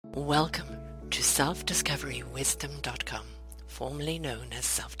Welcome to self-discoverywisdom.com, formerly known as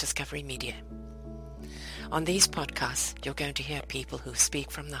Self-Discovery Media. On these podcasts, you're going to hear people who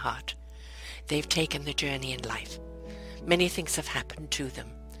speak from the heart. They've taken the journey in life. Many things have happened to them,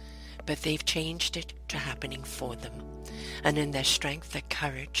 but they've changed it to happening for them. And in their strength, their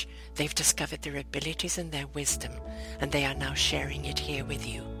courage, they've discovered their abilities and their wisdom, and they are now sharing it here with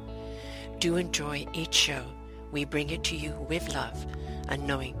you. Do enjoy each show. We bring it to you with love and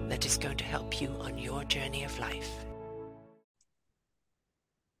knowing that it's going to help you on your journey of life.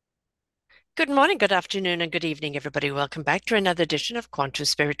 Good morning, good afternoon, and good evening, everybody. Welcome back to another edition of Quantum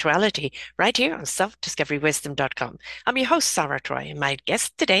Spirituality right here on selfdiscoverywisdom.com. I'm your host, Sarah Troy, and my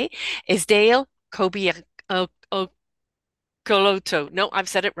guest today is Dale Kobialko. No, I've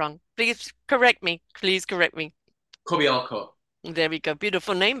said it wrong. Please correct me. Kobialko. There we go.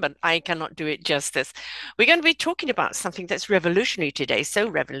 Beautiful name, but I cannot do it justice. We're going to be talking about something that's revolutionary today, so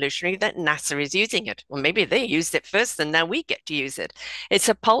revolutionary that NASA is using it. Well, maybe they used it first and now we get to use it. It's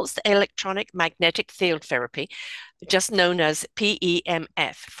a pulsed electronic magnetic field therapy, just known as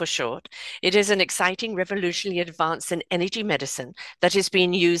PEMF for short. It is an exciting, revolutionary advance in energy medicine that has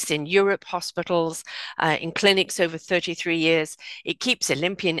been used in Europe, hospitals, in clinics over 33 years. It keeps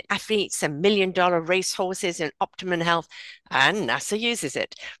Olympian athletes and million-dollar racehorses in optimum health, and NASA uses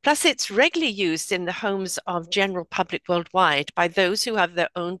it. Plus, it's regularly used in the homes of general public worldwide by those who have their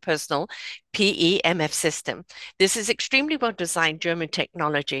own personal PEMF system. This is extremely well-designed German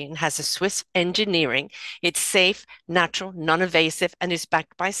technology and has a Swiss engineering. It's safe, natural, non-invasive, and is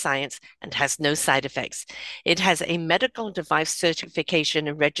backed by science and has no side effects. It has a medical device certification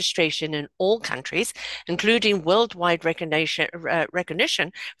and registration in all countries, including worldwide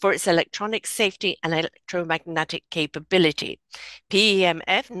recognition for its electronic safety and electromagnetic capability.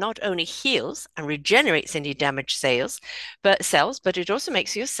 PEMF not only heals and regenerates any damaged cells, but it also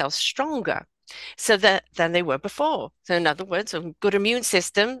makes your cells stronger than they were before. So in other words, a good immune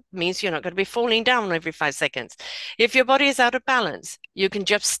system means you're not going to be falling down every 5 seconds. If your body is out of balance, you can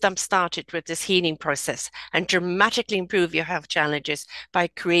just start it with this healing process and dramatically improve your health challenges by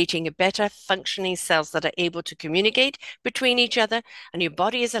creating a better functioning cells that are able to communicate between each other, and your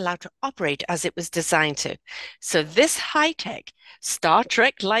body is allowed to operate as it was designed to. So this high-tech Star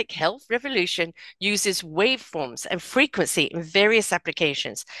Trek-like health revolution uses waveforms and frequency in various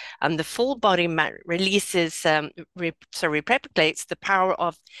applications, and the full body replicates the power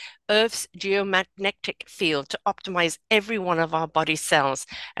of Earth's geomagnetic field to optimize every one of our body cells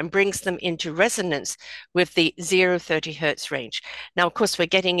and brings them into resonance with the 0-30 hertz range. Now, of course, we're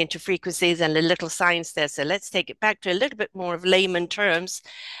getting into frequencies and a little science there, so let's take it back to a little bit more of layman terms.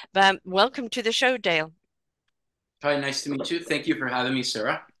 Welcome to the show, Dale. Hi, nice to meet you. Thank you for having me,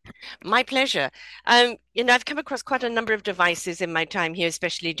 Sarah. My pleasure. I've come across quite a number of devices in my time here,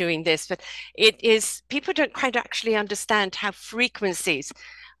 especially doing this, but people don't quite actually understand how frequencies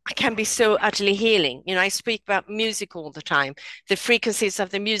can be so utterly healing. I speak about music all the time, the frequencies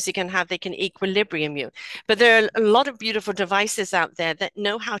of the music and how they can equilibrium you. But there are a lot of beautiful devices out there that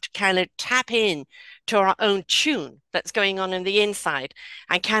know how to kind of tap in to our own tune that's going on in the inside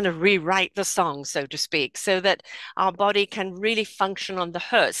and kind of rewrite the song, so to speak, so that our body can really function on the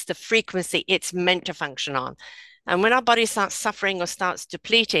hertz, the frequency it's meant to function on. And when our body starts suffering or starts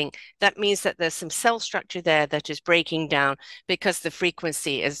depleting, that means that there's some cell structure there that is breaking down because the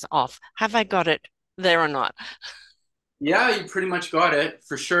frequency is off. Have I got it there or not? Yeah, you pretty much got it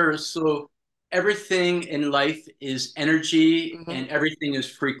for sure. So everything in life is energy Mm-hmm. and everything is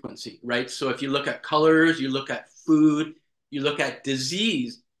frequency, right? So if you look at colors, you look at food, you look at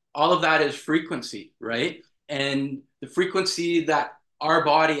disease, all of that is frequency, right? And the frequency that our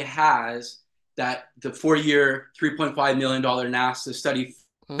body has, that the 4-year, $3.5 million NASA study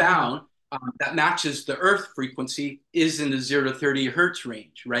Mm-hmm. found, that matches the Earth frequency is in the 0 to 30 hertz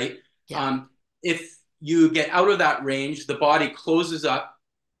range, right? Yeah. If you get out of that range, the body closes up.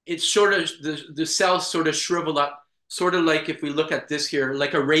 It's sort of the cells sort of shrivel up, sort of like if we look at this here,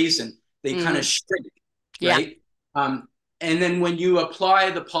 like a raisin, they kind Mm-hmm. of shrink, Yeah. right? And then when you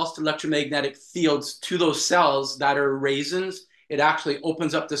apply the pulsed electromagnetic fields to those cells that are raisins, it actually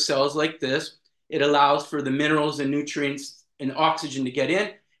opens up the cells like this. It allows for the minerals and nutrients and oxygen to get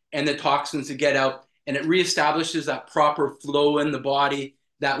in and the toxins to get out. And it reestablishes that proper flow in the body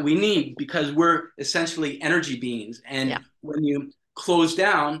that we need because we're essentially energy beings. Yeah. And when you close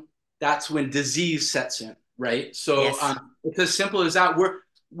down, that's when disease sets in, right? So Yes. it's as simple as that.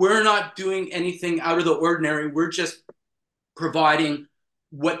 We're not doing anything out of the ordinary. We're just providing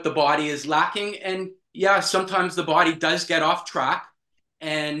what the body is lacking. And yeah, sometimes the body does get off track,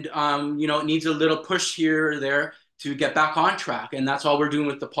 and it needs a little push here or there to get back on track. And that's all we're doing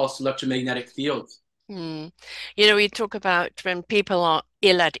with the pulse electromagnetic fields. Mm. You know, we talk about when people are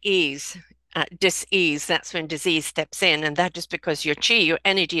ill at ease, at dis-ease, that's when disease steps in, and that is because your chi, your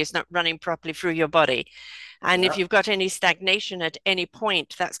energy is not running properly through your body. And if Yeah. you've got any stagnation at any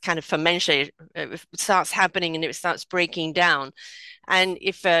point, that's kind of fermentation. It starts happening and it starts breaking down. And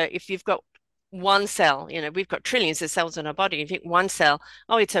if you've got one cell, you know, we've got trillions of cells in our body. You think one cell,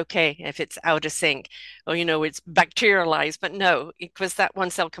 oh, it's okay if it's out of sync, or you know, it's bacterialized. But no, because that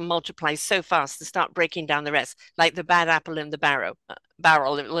one cell can multiply so fast to start breaking down the rest, like the bad apple in the barrel.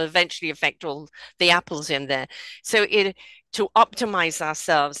 It will eventually affect all the apples in there. So it to optimize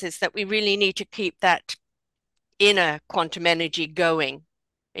ourselves is that we really need to keep that inner quantum energy going.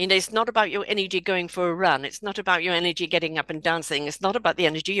 You know, it's not about your energy going for a run. It's not about your energy getting up and dancing. It's not about the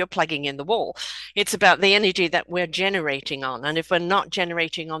energy you're plugging in the wall. It's about the energy that we're generating on. And if we're not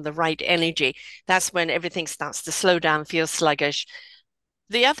generating on the right energy, that's when everything starts to slow down, feel sluggish.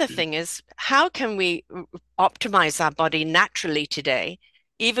 The other thing is, how can we optimize our body naturally today?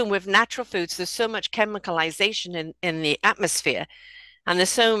 Even with natural foods, there's so much chemicalization in the atmosphere and there's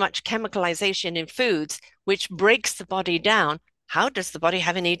so much chemicalization in foods, which breaks the body down. How does the body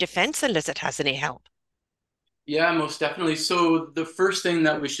have any defense unless it has any help? Yeah, most definitely. So the first thing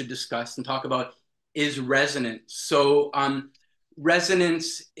that we should discuss and talk about is resonance.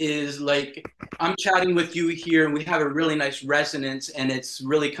 Resonance is like I'm chatting with you here and we have a really nice resonance and it's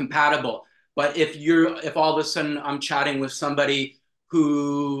really compatible. But if all of a sudden I'm chatting with somebody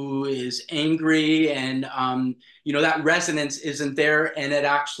who is angry and that resonance isn't there and it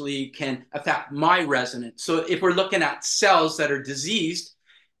actually can affect my resonance. So if we're looking at cells that are diseased,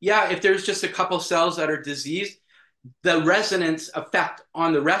 yeah, if there's just a couple cells that are diseased, the resonance effect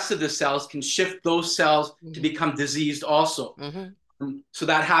on the rest of the cells can shift those cells to Mm-hmm. become diseased also. Mm-hmm. So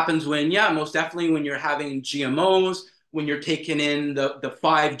that happens when, yeah, most definitely when you're having GMOs, when you're taking in the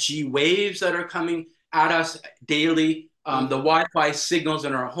 5G waves that are coming at us daily, the Mm-hmm. Wi-Fi signals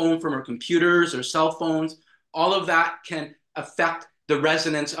in our home from our computers or cell phones, all of that can affect the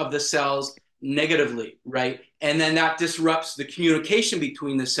resonance of the cells negatively, right? And then that disrupts the communication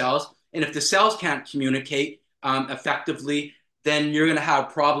between the cells. And if the cells can't communicate effectively, then you're going to have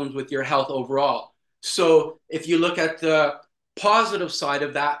problems with your health overall. So if you look at the positive side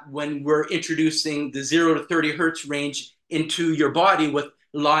of that, when we're introducing the 0 to 30 hertz range into your body with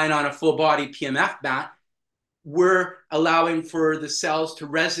lying on a full body PMF mat, we're allowing for the cells to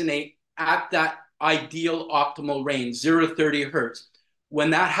resonate at that ideal optimal range, 0 to 30 hertz. When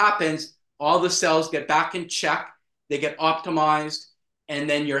that happens, all the cells get back in check, they get optimized, and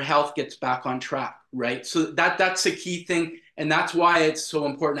then your health gets back on track, right? So that's a key thing, and that's why it's so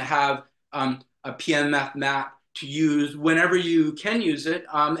important to have a PMF mat to use whenever you can use it.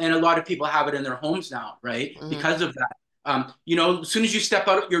 And a lot of people have it in their homes now, right? Mm-hmm. Because of that. As soon as you step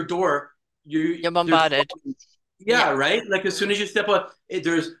out your door, You're there's bombarded. Yeah. yeah, right. Like as soon Mm-hmm. as you step out,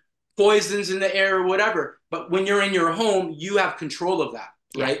 there's poisons in the air or whatever. But when you're in your home, you have control of that,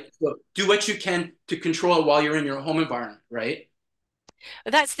 Yeah. right? So do what you can to control it while you're in your home environment, right?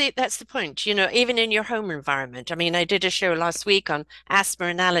 That's the point. You know, even in your home environment. I mean, I did a show last week on asthma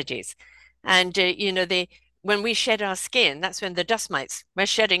and allergies, and you know, they when we shed our skin, that's when the dust mites we're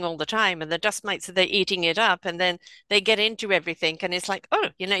shedding all the time, and the dust mites they're eating it up, and then they get into everything, and it's like, oh,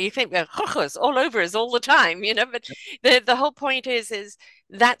 you know, you think we're all over us all the time, you know, but the whole point is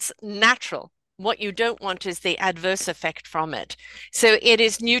that's natural. What you don't want is the adverse effect from it. So it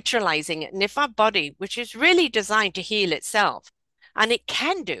is neutralizing it. And if our body, which is really designed to heal itself, and it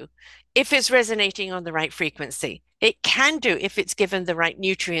can do if it's resonating on the right frequency. It can do if it's given the right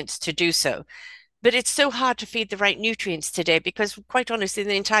nutrients to do so. But it's so hard to feed the right nutrients today because, quite honestly,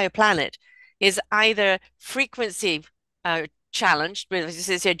 the entire planet is either frequency challenged with, as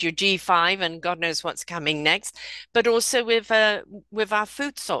I said, your G5 and God knows what's coming next, but also with our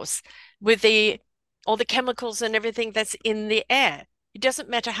food source, with the all the chemicals and everything that's in the air. It doesn't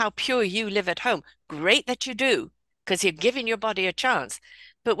matter how pure you live at home. Great that you do, because you're giving your body a chance.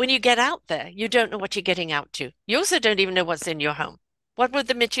 But when you get out there, you don't know what you're getting out to. You also don't even know what's in your home. What were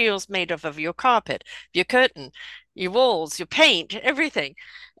the materials made of your carpet, your curtain, your walls, your paint, everything?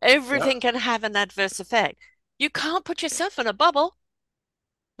 Yeah. Everything can have an adverse effect. You can't put yourself in a bubble,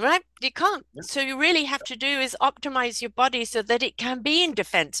 right? You can't. So you really have to do is optimize your body so that it can be in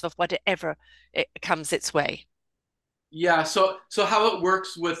defense of whatever it comes its way. Yeah, so how it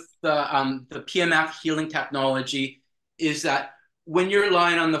works with the PMF healing technology is that when you're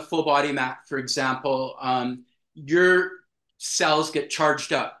lying on the full body mat, for example, your cells get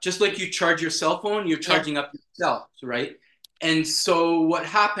charged up. Just like you charge your cell phone, you're Yeah. charging up your cells, right? And so what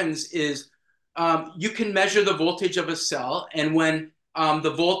happens is You can measure the voltage of a cell, and when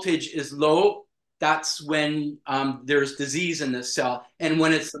the voltage is low, that's when there's disease in the cell. And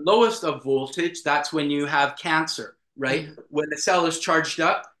when it's the lowest of voltage, that's when you have cancer, right? Mm. When the cell is charged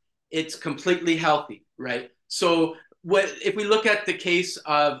up, it's completely healthy, right? So, what if we look at the case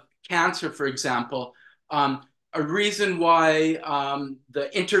of cancer, for example? A reason why the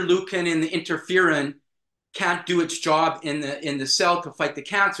interleukin and the interferon can't do its job in the cell to fight the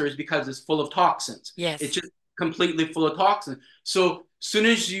cancer is because it's full of toxins. It's Yes. just completely full of toxins. So soon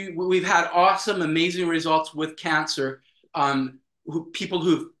as we've had awesome, amazing results with cancer, people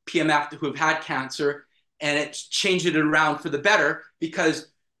who've PMF who've had cancer, and it's changed it around for the better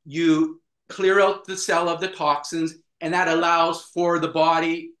because you clear out the cell of the toxins, and that allows for the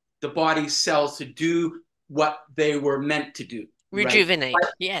body's cells to do what they were meant to do, right? Rejuvenate.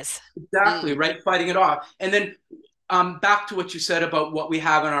 Yes. Exactly, Mm. right? Fighting it off. And then back to what you said about what we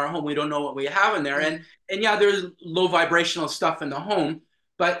have in our home. We don't know what we have in there. Mm. And yeah, there's low vibrational stuff in the home.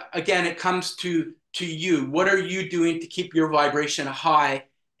 But again, it comes to you. What are you doing to keep your vibration high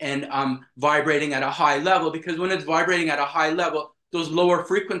and vibrating at a high level? Because when it's vibrating at a high level, those lower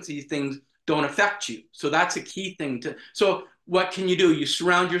frequency things don't affect you. So that's a key thing to. So what can you do? You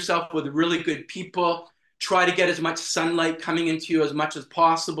surround yourself with really good people. Try to get as much sunlight coming into you as much as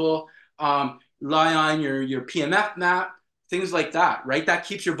possible. Rely on your PMF map, things like that, right? That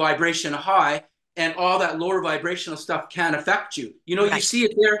keeps your vibration high, and all that lower vibrational stuff can affect you. You know, you Right. see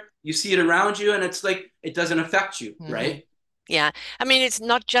it there, you see it around you, and it's like it doesn't affect you, Hmm. right? Yeah. I mean, it's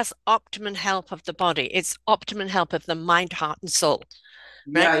not just optimum health of the body, it's optimum health of the mind, heart, and soul,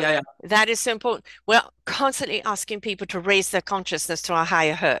 right? Yeah, yeah, yeah, That is so important. We're constantly asking people to raise their consciousness to a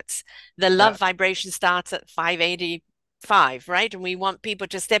higher hertz. The love yeah, vibration starts at 585, right? And we want people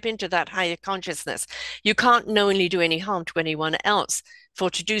to step into that higher consciousness. You can't knowingly do any harm to anyone else, for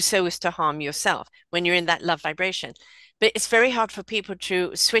to do so is to harm yourself when you're in that love vibration. But it's very hard for people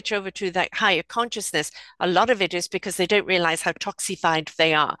to switch over to that higher consciousness. A lot of it is because they don't realize how toxified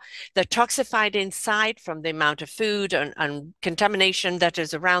they are. They're toxified inside from the amount of food and contamination that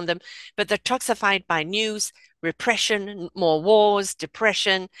is around them, but they're toxified by news, repression, more wars,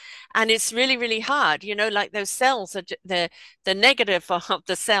 depression, and it's really, really hard. You know, like those cells are the negative of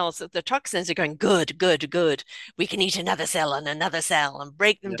the cells of the toxins are going good, good, good. We can eat another cell and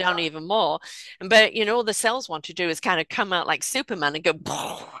break them down yeah. even more. But you know, all the cells want to do is kind of come out like Superman and go,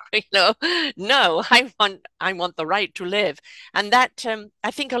 you know, no, I want the right to live. And that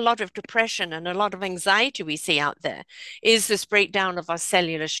I think a lot of depression and a lot of anxiety we see out there is this breakdown of our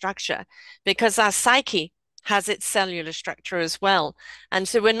cellular structure because our psyche has its cellular structure as well. And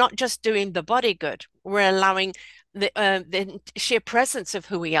so we're not just doing the body good, we're allowing the sheer presence of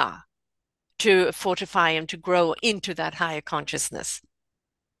who we are to fortify and to grow into that higher consciousness.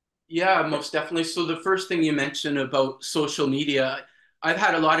 Yeah, most definitely. So the first thing you mentioned about social media, I've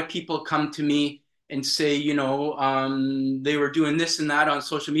had a lot of people come to me and say, they were doing this and that on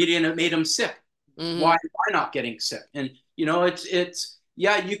social media and it made them sick. Why Hmm. am I not getting sick? And it's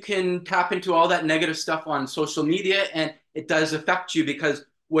yeah, you can tap into all that negative stuff on social media and it does affect you because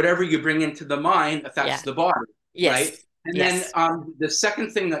whatever you bring into the mind affects Yeah. the body, right? Yes. And then Yes. the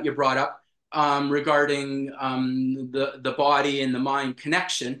second thing that you brought up regarding the body and the mind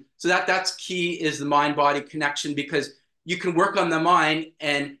connection. So that's key is the mind body connection because you can work on the mind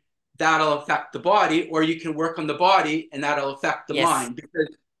and that'll affect the body, or you can work on the body and that'll affect the Yes. mind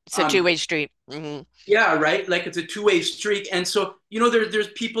because It's a um, two-way street. Hmm. yeah, right. Like it's a two-way street, and so there's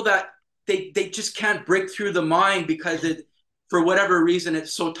people that they just can't break through the mind because it for whatever reason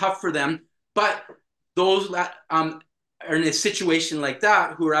it's so tough for them. But those that are in a situation like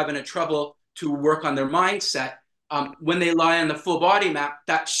that who are having a trouble to work on their mindset, when they lie on the full body map,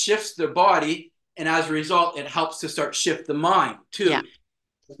 that shifts their body, and as a result, it helps to start shift the mind Yeah. too.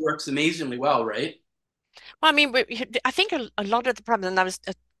 It works amazingly well, right? Well, I mean, I think a lot of the problem, and I was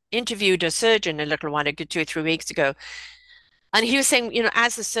interviewed a surgeon a little while ago, 2 or 3 weeks ago, and he was saying, you know,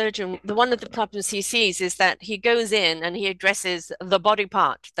 as a surgeon, the one of the problems he sees is that he goes in and he addresses the body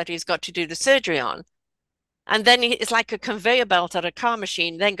part that he's got to do the surgery on. And then it's like a conveyor belt at a car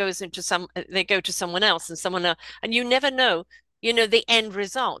machine, then goes into they go to someone else and someone else, and you never know, you know, the end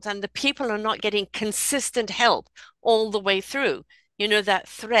result. And the people are not getting consistent help all the way through, you know, that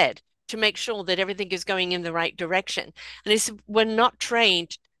thread to make sure that everything is going in the right direction. And it's, we're not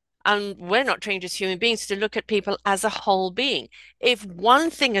trained, and we're not trained as human beings to look at people as a whole being. If one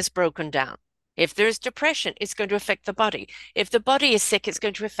thing is broken down, if there's depression, it's going to affect the body. If the body is sick, it's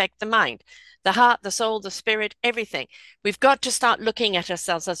going to affect the mind, the heart, the soul, the spirit, everything. We've got to start looking at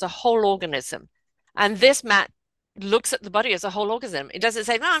ourselves as a whole organism. And this, Matt, looks at the body as a whole organism. It doesn't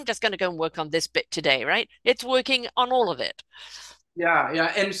say, no, I'm just going to go and work on this bit today, right? It's working on all of it. Yeah,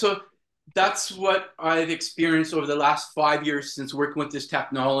 yeah. And so that's what I've experienced over the last 5 years since working with this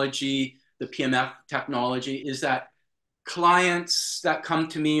technology, the PMF technology, is that clients that come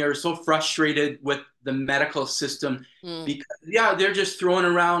to me are so frustrated with the medical system Mm. because, yeah, they're just throwing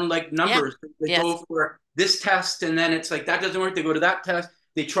around like Yeah. numbers. They Yes. go for this test and then it's like that doesn't work. They go to that test.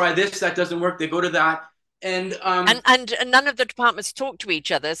 They try this, that doesn't work. They go to that. And And none of the departments talk to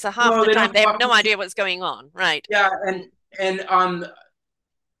each other. So half no, the they time don't they have talk no to each. idea what's going on. Right. Yeah, Mm. and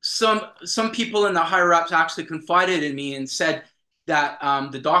some people in the higher ups actually confided in me and said that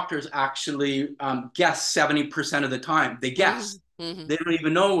the doctors actually guess 70% of the time. They Mm-hmm. guess. Mm-hmm. They don't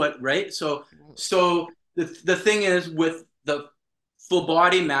even know what, right? So the thing is with the full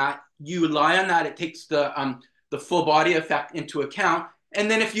body mat, you rely on that. It takes the full body effect into account. And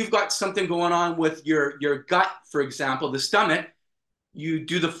then if you've got something going on with your gut, for example, the stomach, you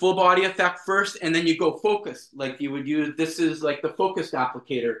do the full body effect first, and then you go focus. Like you would use this is like the focused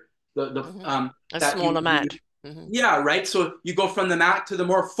applicator, the Mm-hmm. A that you smaller would use. mat. Mm-hmm. Yeah, right. So you go from the mat to the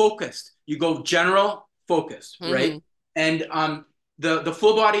more focused. You go general, focused, right? Mm-hmm. And the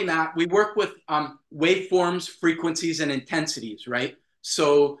full body mat, we work with waveforms, frequencies, and intensities, right?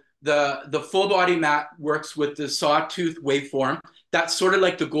 So the full body mat works with the sawtooth waveform. That's sort of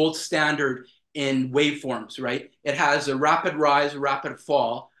like the gold standard in waveforms, right? It has a rapid rise, a rapid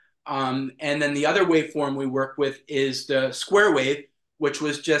fall. And then the other waveform we work with is the square wave, which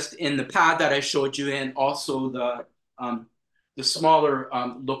was just in the pad that I showed you, and also the smaller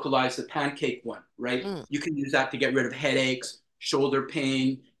localized, the pancake one, right? Mm. You can use that to get rid of headaches, shoulder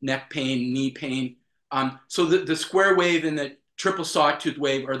pain, neck pain, knee pain. So the square wave and the triple sawtooth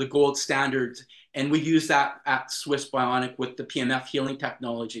wave are the gold standards, and we use that at Swiss Bionic with the PMF healing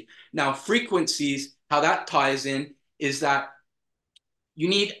technology. Now, frequencies, how that ties in is that you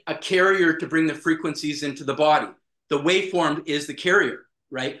need a carrier to bring the frequencies into the body. The waveform is the carrier,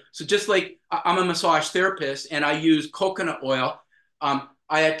 right? So just like I'm a massage therapist and I use coconut oil, I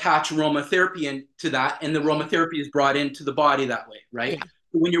attach aromatherapy into that, and the Mm-hmm. aromatherapy is brought into the body that way, right? Yeah.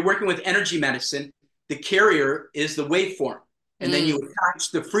 When you're working with energy medicine, the carrier is the waveform, and then you Mm.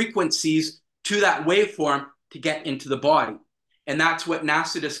 attach the frequencies to that waveform to get into the body. And that's what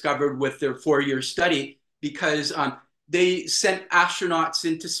NASA discovered with their 4 year study because they sent astronauts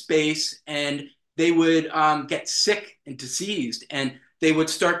into space and they would get sick and diseased and they would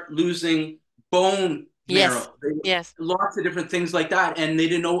start losing bone Yes. marrow, Yes. lots of different things like that. And they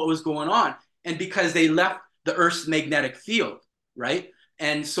didn't know what was going on. And because they left the Earth's magnetic field, right?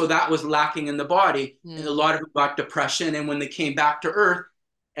 And so that was lacking in the body. And a Mm. lot of them got depression. And when they came back to Earth,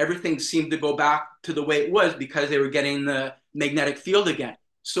 everything seemed to go back to the way it was because they were getting the magnetic field again.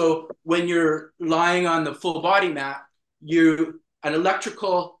 So when you're lying on the full body mat, you an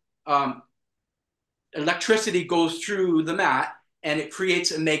electricity goes through the mat and it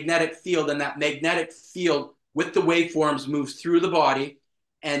creates a magnetic field, and that magnetic field with the waveforms moves through the body,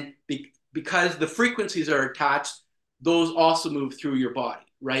 and because the frequencies are attached, those also move through your body,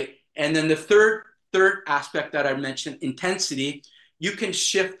 right? And then the third aspect that I mentioned, intensity, you can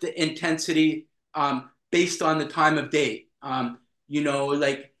shift the intensity based on the time of day.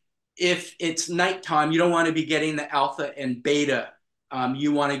 Like if it's nighttime, you don't want to be getting the alpha and beta.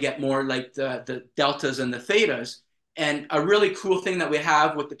 You want to get more like the deltas and the thetas. And a really cool thing that we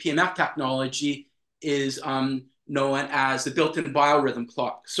have with the PMF technology is known as the built-in biorhythm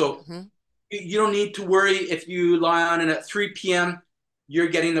clock. So Mm-hmm. you don't need to worry if you lie on it at 3 p.m., you're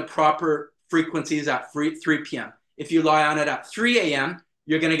getting the proper frequencies at 3 p.m. If you lie on it at 3 a.m.,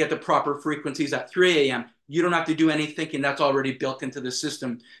 you're going to get the proper frequencies at 3 a.m. You don't have to do any thinking. That's already built into the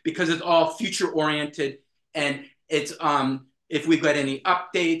system because it's all future oriented, and it's if we've got any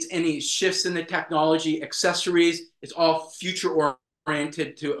updates, any shifts in the technology, accessories, it's all future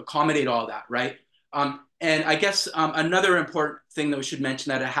oriented to accommodate all that, right? And I guess another important thing that we should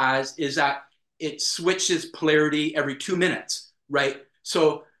mention that it has is that it switches polarity every 2 minutes, right?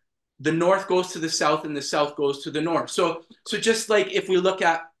 So the north goes to the south and the south goes to the north. So just like if we look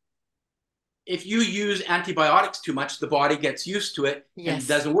at if you use antibiotics too much, the body gets used to it and Yes.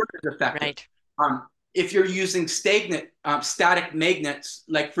 doesn't work as effective. Right. If you're using static magnets,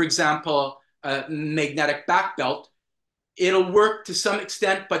 like for example, a magnetic back belt, it'll work to some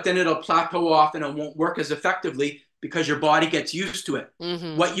extent, but then it'll plateau off and it won't work as effectively because your body gets used to it.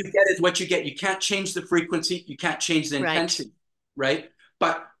 Mm-hmm. What you get is what you get. You can't change the frequency, you can't change the Right. intensity, right?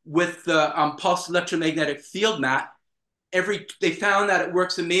 But with the pulse electromagnetic field mat, they found that it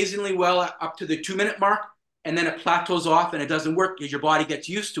works amazingly well up to the 2 minute mark, and then it plateaus off and it doesn't work because your body gets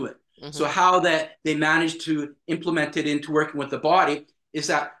used to it. So Hmm. how that they managed to implement it into working with the body is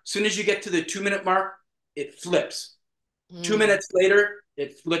that as soon as you get to the 2 minute mark, it flips. Two Mm. minutes later,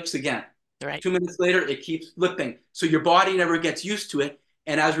 it flips again. Right. 2 minutes later, it keeps flipping. So your body never gets used to it.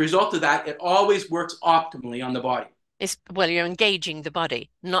 And as a result of that, it always works optimally on the body. It's, well, you're engaging the body,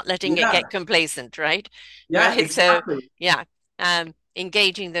 not letting it Yeah, get complacent, right? yeah, Right. So, exactly. yeah,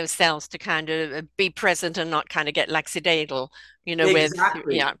 engaging those cells to kind of be present and not kind of get lackadaisical, with,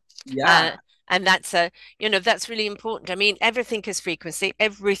 Exactly. yeah. Uh, Yeah. and that's really important. I mean, everything is frequency,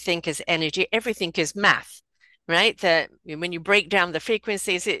 everything is energy, everything is math, right? That when you break down the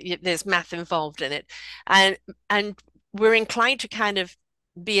frequencies, there's math involved in it. And we're inclined to kind of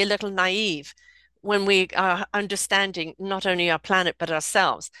be a little naive when we are understanding not only our planet but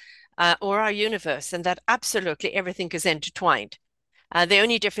ourselves, or our universe, and that absolutely everything is intertwined. The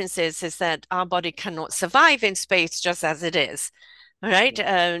only difference is that our body cannot survive in space just as it is. All right.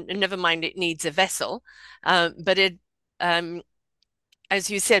 Never mind, it needs a vessel, but um, as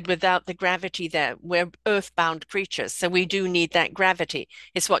you said, without the gravity there, we're earthbound creatures. So we do need that gravity.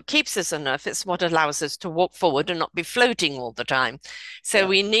 It's what keeps us on Earth. It's what allows us to walk forward and not be floating all the time. So Yeah.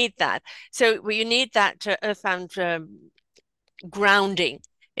 we need that. So we need that earthbound grounding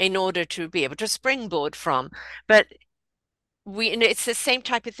in order to be able to springboard from. But it's the same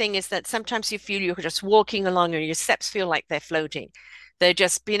type of thing, is that sometimes you feel you're just walking along and your steps feel like they're floating. They're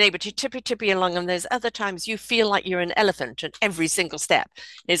just being able to tippy along. And there's other times you feel like you're an elephant and every single step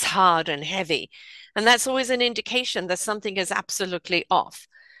is hard and heavy. And that's always an indication that something is absolutely off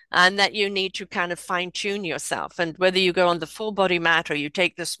and that you need to kind of fine tune yourself. And whether you go on the full body mat or you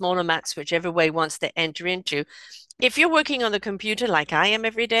take the smaller mats, whichever way wants to enter into, if you're working on the computer like I am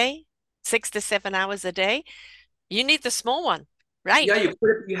every day, 6 to 7 hours a day, you need the small one, Yeah, right?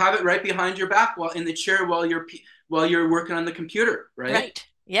 you have it right behind your back while in the chair while you're working on the computer, right? Right.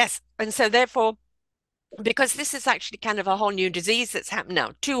 Yes. And so therefore, because this is actually kind of a whole new disease that's happened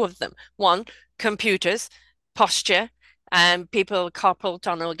now, two of them. One, computers, posture, people carpal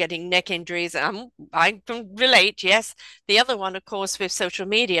tunnel, getting neck injuries. I can relate, yes. The other one, of course, with social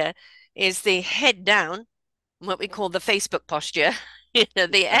media is the head down, what we call the Facebook posture,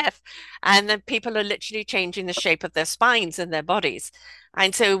 the F, and then people are literally changing the shape of their spines and their bodies.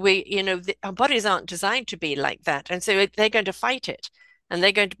 And so our bodies aren't designed to be like that. And so they're going to fight it and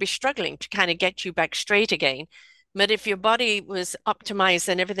they're going to be struggling to kind of get you back straight again. But if your body was optimized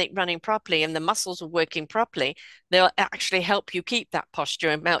and everything running properly and the muscles are working properly, they'll actually help you keep that posture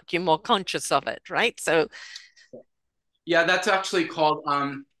and make you more conscious of it, right? So, Yeah, that's actually called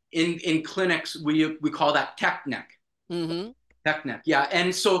in clinics we call that tech neck. mhm. Tech neck. Yeah.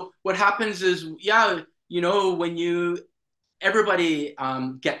 And so what happens is, yeah, when you everybody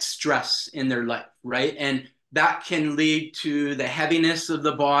gets stress in their life, right? And that can lead to the heaviness of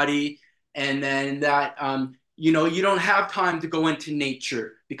the body. And then that, you don't have time to go into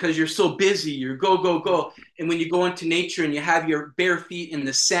nature because you're so busy. You're go, go, go. And when you go into nature and you have your bare feet in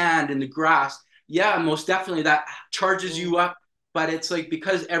the sand and the grass, yeah, most definitely that charges Mm, you up. But it's like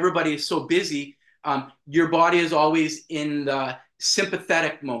because everybody is so busy, your body is always in the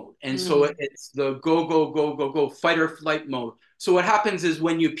sympathetic mode. And so mm, it's the go, go, go, go, go, fight or flight mode. So what happens is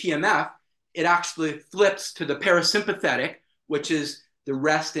when you PMF, it actually flips to the parasympathetic, which is the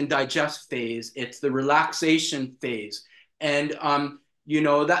rest and digest phase. It's the relaxation phase. And,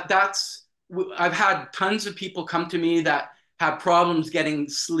 that's, I've had tons of people come to me that have problems getting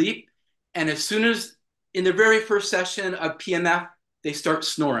sleep. And as soon as in the very first session of PMF, they start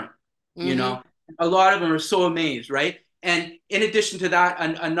snoring, you mm-hmm. know, a lot of them are so amazed, right? And in addition to that,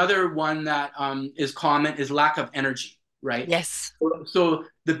 another one that is common is lack of energy, right? Yes. So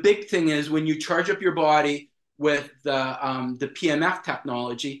the big thing is when you charge up your body with the PMF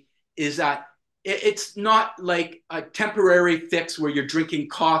technology, is that it's not like a temporary fix where you're drinking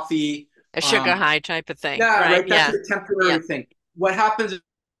coffee. A sugar Um, high type of thing, yeah, right? right. That's Yeah. a Yeah. temporary thing. What happens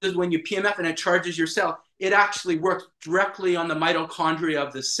is when you PMF and it charges your cell, it actually works directly on the mitochondria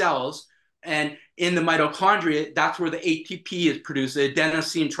of the cells. And in the mitochondria, that's where the ATP is produced, the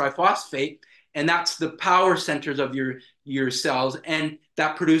adenosine triphosphate, and that's the power centers of your cells, and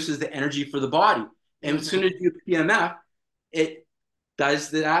that produces the energy for the body. And as soon Hmm. as you PMF, it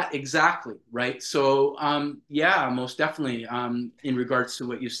does that exactly, right? So, yeah, most definitely, in regards to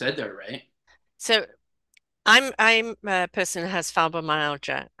what you said there, right? So I'm a person who has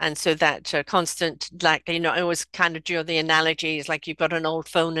fibromyalgia, and so that constant, like, I always kind of draw the analogy is like you've got an old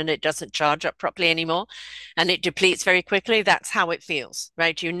phone and it doesn't charge up properly anymore, and it depletes very quickly. That's how it feels,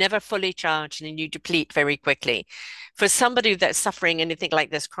 right? You never fully charge and you deplete very quickly. For somebody that's suffering anything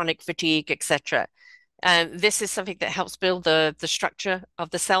like this, chronic fatigue, etc., This is something that helps build the structure of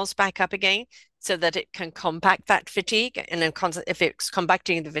the cells back up again so that it can combat that fatigue. And then if it's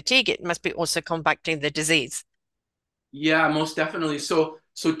combating the fatigue, it must be also combating the disease. Yeah, most definitely. So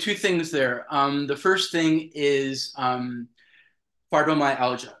two things there. The first thing is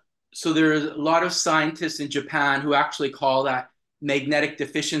fibromyalgia. So there's a lot of scientists in Japan who actually call that magnetic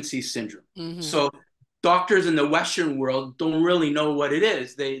deficiency syndrome. Hmm. So doctors in the Western world don't really know what it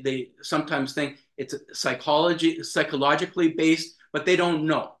is. They sometimes think it's psychologically based, but they don't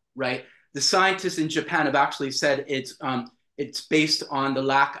know, right? The scientists in Japan have actually said it's based on the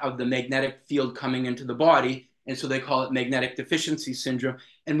lack of the magnetic field coming into the body, and so they call it magnetic deficiency syndrome.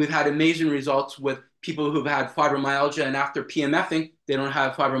 And we've had amazing results with people who've had fibromyalgia, and after PMFing, they don't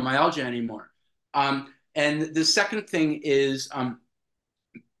have fibromyalgia anymore. And the second thing is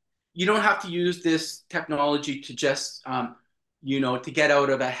you don't have to use this technology to just, to get out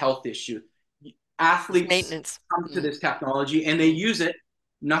of a health issue. It's Athletes maintenance. come to Mm. this technology and they use it.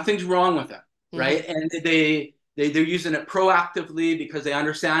 Nothing's wrong with it, Hmm. right? And they're using it proactively because they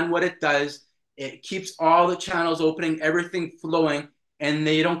understand what it does. It keeps all the channels opening, everything flowing, and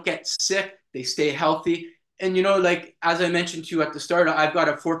they don't get sick. They stay healthy. And like as I mentioned to you at the start, I've got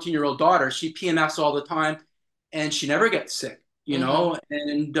a 14-year-old daughter. She PMS all the time, and she never gets sick. Hmm.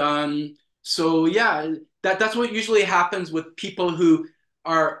 And so yeah, that's what usually happens with people who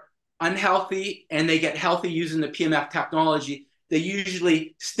are unhealthy and they get healthy using the PMF technology. They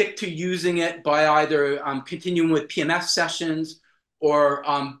usually stick to using it by either continuing with PMF sessions or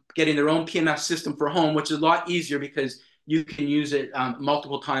getting their own PMF system for home, which is a lot easier because you can use it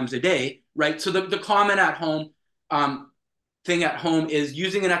multiple times a day, right? So the common at home um, thing at home is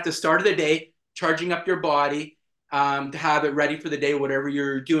using it at the start of the day, charging up your body to have it ready for the day, whatever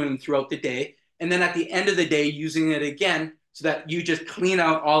you're doing throughout the day. And then at the end of the day, using it again so that you just clean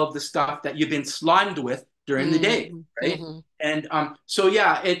out all of the stuff that you've been slimed with during the day, Hmm. right? Hmm. And so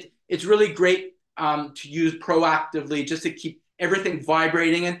yeah, it's really great to use proactively just to keep everything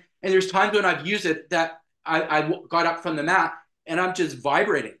vibrating. And there's times when I've used it that I got up from the mat and I'm just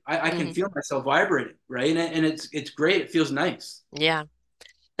vibrating. I can Hmm. feel myself vibrating, right? And it's great. It feels nice. Yeah.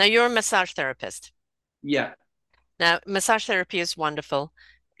 Now you're a massage therapist. Yeah. Now, massage therapy is wonderful.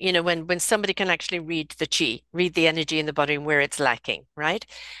 When somebody can actually read the chi, read the energy in the body and where it's lacking, right?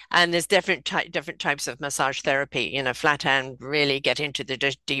 And there's different types of massage therapy. Flat hand really get into the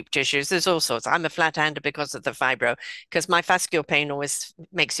deep tissues. There's all sorts. I'm a flat hander because of the fibro, because my fascial pain always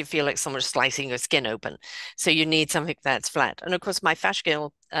makes you feel like someone's slicing your skin open. So you need something that's flat. And of course, my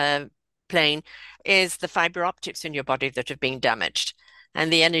fascial plane is the fiber optics in your body that have been damaged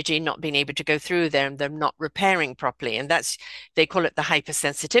and the energy not being able to go through there and them not repairing properly. And they call it the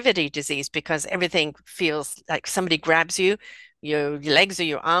hypersensitivity disease because everything feels like somebody grabs you, your legs or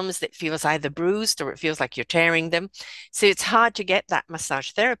your arms that feels either bruised or it feels like you're tearing them. So it's hard to get that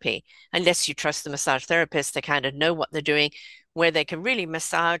massage therapy unless you trust the massage therapist to kind of know what they're doing, where they can really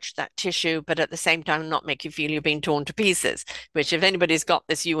massage that tissue, but at the same time not make you feel you're being torn to pieces, which if anybody's got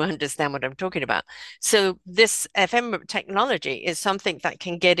this, you understand what I'm talking about. So this FM technology is something that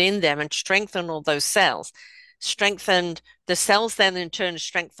can get in there and strengthen all those cells. Strengthen the cells, then in turn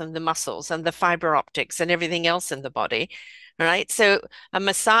strengthen the muscles and the fiber optics and everything else in the body. Right. So a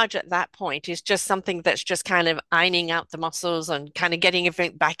massage at that point is just something that's just kind of ironing out the muscles and kind of getting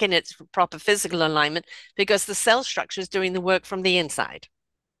everything back in its proper physical alignment because the cell structure is doing the work from the inside.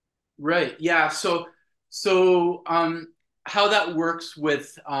 Right. Yeah. So how that works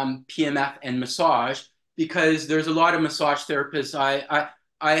with PMF and massage, because there's a lot of massage therapists.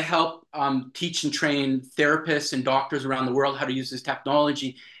 I help teach and train therapists and doctors around the world how to use this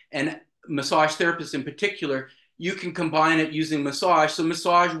technology, and massage therapists in particular. You can combine it using massage. So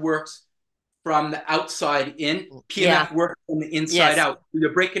massage works from the outside in. Yeah. PMF works from the inside Yes. out.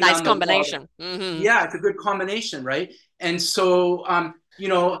 You're breaking Nice down the wall. combination. Hmm. Yeah, it's a good combination, right? And so,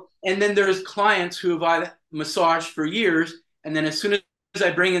 and then there's clients who have I've massaged for years, and then as soon as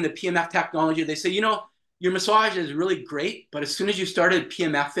I bring in the PMF technology, they say, your massage is really great, but as soon as you started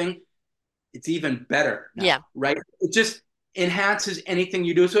PMFing, it's even better now, Yeah. right? It just enhances anything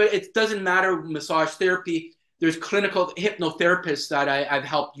you do. So it doesn't matter massage therapy. There's clinical hypnotherapists that I've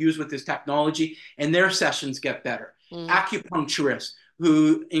helped use with this technology, and their sessions get better. Mm. Acupuncturists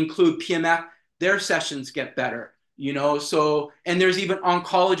who include PMF, their sessions get better. So and there's even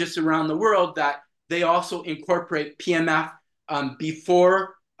oncologists around the world that they also incorporate PMF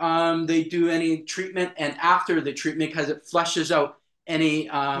before they do any treatment and after the treatment because it flushes out any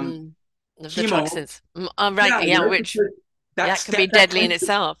Mm. Of the chemo. toxins. Oh, right. Yeah, Yeah. right. Which, Because yeah, it that's can be that deadly in tends to,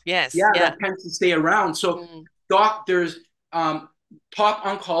 itself. Yes. yeah, Yeah. that tends to stay around. So Mm. doctors top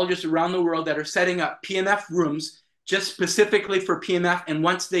oncologists around the world that are setting up PMF rooms just specifically for PMF. And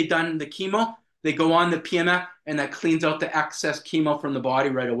once they've done the chemo, they go on the PMF and that cleans out the excess chemo from the body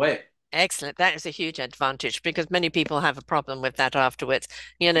right away. Excellent. That is a huge advantage because many people have a problem with that afterwards.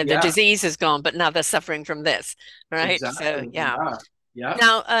 The Yeah, disease is gone, but now they're suffering from this, right? So, exactly. yeah. Yeah. Yeah.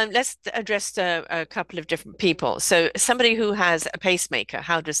 Now, let's address a couple of different people. So, somebody who has a pacemaker,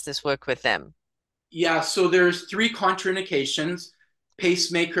 how does this work with them? Yeah. So there's three contraindications: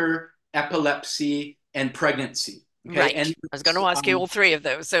 pacemaker, epilepsy, and pregnancy. Okay. Right. I was going to ask you all three of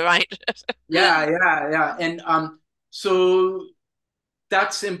those. So, right. Yeah. And so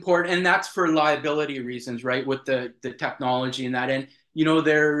that's important, and that's for liability reasons, right? With the technology and that. And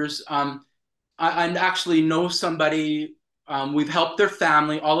there's I actually know somebody. We've helped their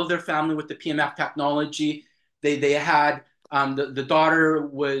family, all of their family, with the PMF technology. They had the daughter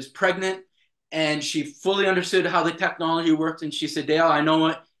was pregnant, and she fully understood how the technology worked. And she said, "Dale, I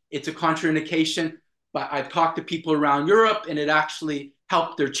know it's a contraindication, but I've talked to people around Europe, and it actually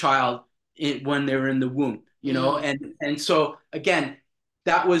helped their child when they were in the womb." Mm, And so again,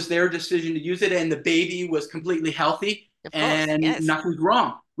 that was their decision to use it, and the baby was completely healthy of course. and Yes. nothing's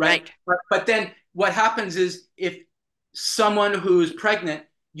wrong, right? Right. But then what happens is if someone who's pregnant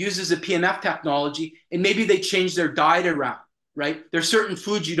uses a PMF technology and maybe they change their diet around, right? There's certain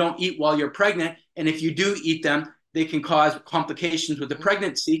foods you don't eat while you're pregnant, and if you do eat them, they can cause complications with the Mm,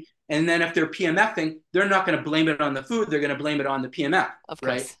 pregnancy. And then if they're PMFing, they're not going to blame it on the food; they're going to blame it on the PMF, of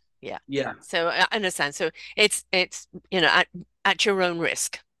right? course. Yeah. Yeah, So, I understand. So, it's at your own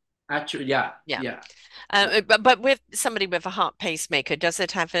risk. actually, yeah, Yeah. yeah. But with somebody with a heart pacemaker, does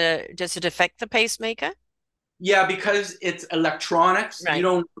it affect the pacemaker? Yeah, because it's electronics, you Right.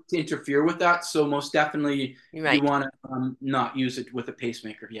 don't want to interfere with that. So most definitely, you Right. want to not use it with a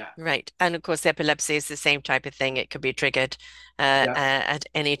pacemaker. Yeah, Right. And of course, epilepsy is the same type of thing. It could be triggered yeah, at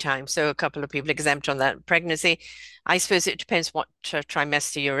any time. So a couple of people exempt on that. Pregnancy, I suppose it depends what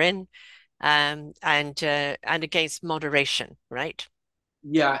trimester you're in, and against moderation, right?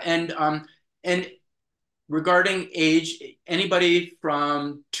 yeah. And regarding age, anybody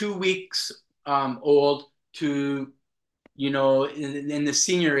from 2 weeks old to in the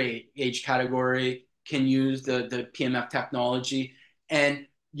senior age category can use the PMF technology. And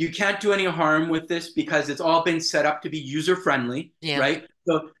you can't do any harm with this because it's all been set up to be user friendly, Yeah. right?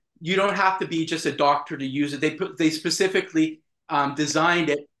 So you don't have to be just a doctor to use it. They specifically designed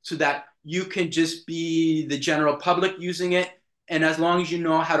it so that you can just be the general public using it, and as long as you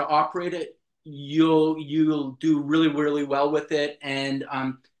know how to operate it, you'll do really well with it. And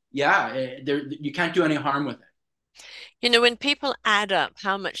yeah, you can't do any harm with it. When people add up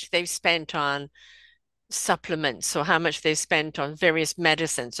how much they've spent on supplements or how much they've spent on various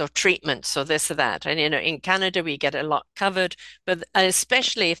medicines or treatments or this or that. And in Canada we get a lot covered, but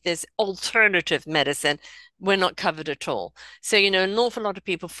especially if there's alternative medicine, we're not covered at all. So, an awful lot of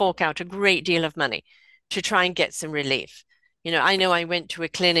people fork out a great deal of money to try and get some relief. I know I went to a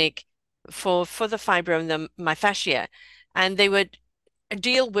clinic for the fibro and my fascia, and they would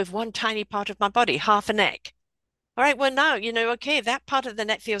deal with one tiny part of my body, half a neck. All right, well, now, okay, that part of the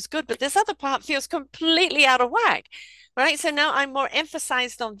net feels good, but this other part feels completely out of whack. Right. So now I'm more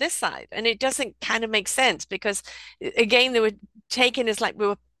emphasized on this side, and it doesn't kind of make sense because, again, they were taken as like we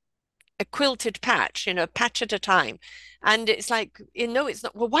were a quilted patch, a patch at a time. And it's like, it's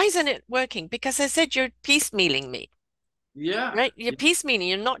not. Well, why isn't it working? Because I said you're piecemealing me. Yeah, Right? You're piecemealing.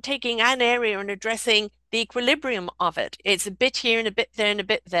 You're not taking an area and addressing the equilibrium of it. It's a bit here and a bit there and a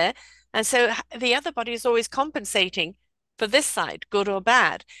bit there. And so the other body is always compensating for this side, good or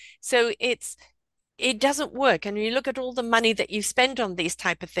bad. So it doesn't work. And you look at all the money that you spend on these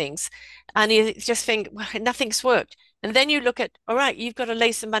type of things, and you just think, well, nothing's worked. And then you look at, all right, you've got to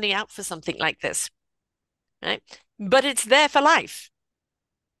lay some money out for something like this, right? But it's there for life.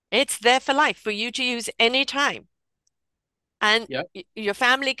 It's there for life for you to use any time. And yeah, your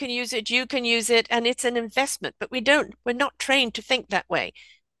family can use it, you can use it, and it's an investment. But we're not trained to think that way.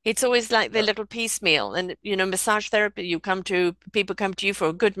 It's always like the yeah, little piecemeal. And, massage therapy, people come to you for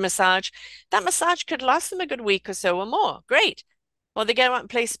a good massage. That massage could last them a good week or so or more. Great. Or they go out and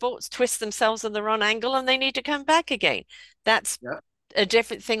play sports, twist themselves on the wrong angle, and they need to come back again. That's yeah, a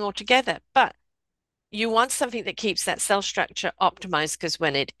different thing altogether. But you want something that keeps that cell structure optimized because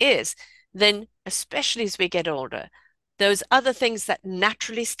when it is, then especially as we get older, those other things that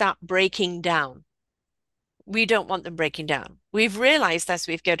naturally start breaking down, we don't want them breaking down. We've realized as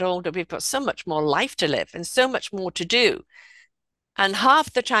we get older, we've got so much more life to live and so much more to do. And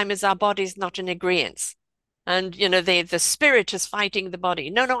half the time is our body's not in agreement. And the spirit is fighting the body.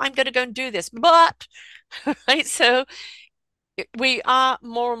 No, I'm going to go and do this. But right. So we are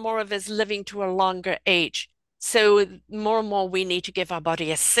more and more of us living to a longer age. So more and more we need to give our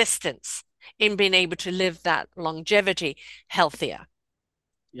body assistance in being able to live that longevity healthier.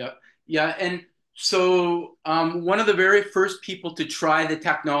 Yeah, yeah, and so one of the very first people to try the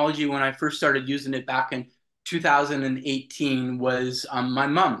technology when I first started using it back in 2018 was my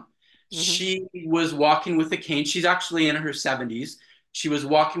mom. Hmm. She was walking with a cane. She's actually in her 70s. She was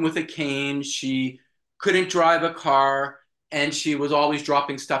walking with a cane. She couldn't drive a car, and she was always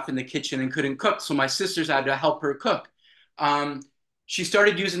dropping stuff in the kitchen and couldn't cook. So my sisters had to help her cook. Um, she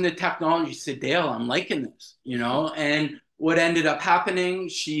started using the technology. She said, "Dale, I'm liking this," and what ended up happening,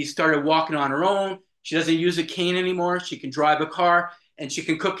 she started walking on her own. She doesn't use a cane anymore. She can drive a car and she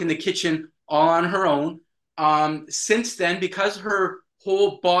can cook in the kitchen all on her own. Since then, because her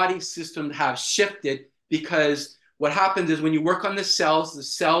whole body system has shifted, because what happens is when you work on the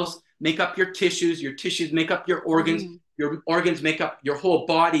cells make up your tissues make up Hmm. your organs make up your whole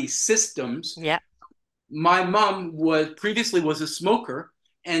body systems. Yeah. My mom was previously was a smoker,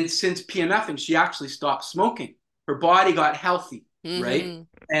 and since PMF, and she actually stopped smoking. Her body got healthy, right? Hmm.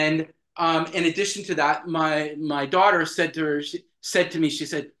 And in addition to that, my daughter said to her, she said to me, she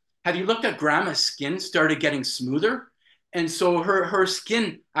said, "Have you looked at Grandma's skin? Started getting smoother." And so her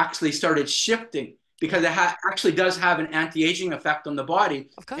skin actually started shifting Yeah, because actually does have an anti-aging effect on the body.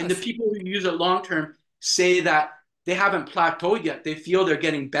 of And the course. people who use it long term say that they haven't plateaued yet. They feel they're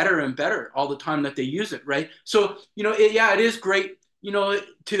getting better and better all the time that they use it, right? So, yeah, it is great,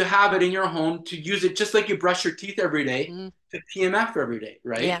 to have it in your home, to use it just like you brush your teeth every day, Mm. to PMF every day,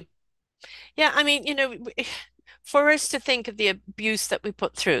 Yeah. right? Yeah, I mean, for us to think of the abuse that we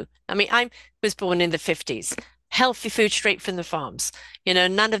put through. I mean, I was born in the 50s. Healthy food straight from the farms.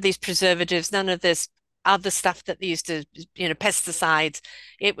 None of these preservatives, none of this other stuff that they used to, pesticides.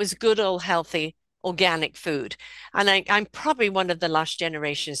 It was good old healthy organic food. And I'm probably one of the last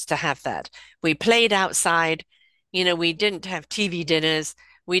generations to have that. We played outside. We didn't have TV dinners.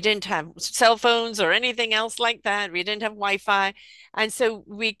 We didn't have cell phones or anything else like that. We didn't have Wi-Fi. And so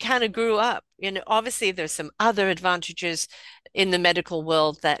we kind of grew up. Obviously, there's some other advantages in the medical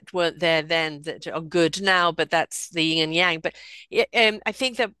world that weren't there then that are good now, but that's the yin and yang. But I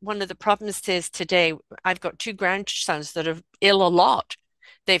think that one of the problems is today, I've got two grandsons that are ill a lot.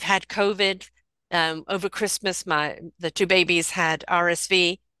 They've had COVID. Over Christmas, the two babies had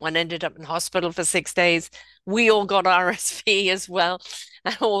RSV. One ended up in hospital for 6 days. We all got RSV as well,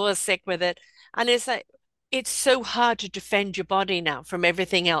 and all were sick with it. And it's like, it's so hard to defend your body now from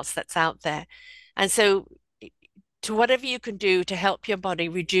everything else that's out there. And so, to whatever you can do to help your body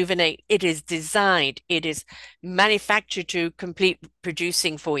rejuvenate, it is designed, it is manufactured to complete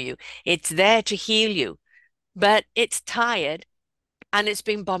producing for you. It's there to heal you, but it's tired and it's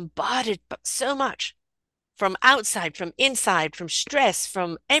been bombarded so much from outside, from inside, from stress,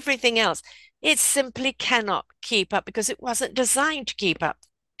 from everything else. It simply cannot keep up because it wasn't designed to keep up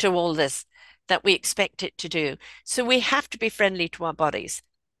to all this that we expect it to do. So we have to be friendly to our bodies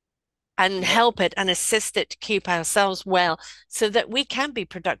and Yep, help it and assist it to keep ourselves well so that we can be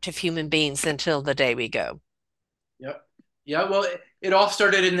productive human beings until the day we go. yep. Yeah, well, it all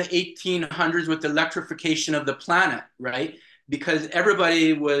started in the 1800s with the electrification of the planet, right? Because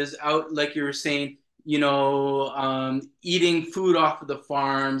everybody was out, like you were saying, eating food off of the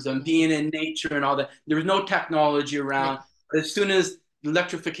farms and Mhm. being in nature and all that. There was no technology Yeah. around. But as soon as the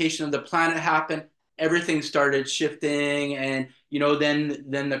electrification of the planet happened, everything started shifting, and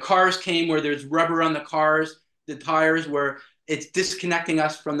then the cars came where there's rubber on the cars, the tires, where it's disconnecting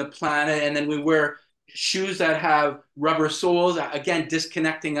us from the planet, and then we wear shoes that have rubber soles, again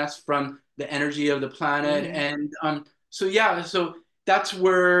disconnecting us from the energy of the planet. Hmm. And so yeah, so that's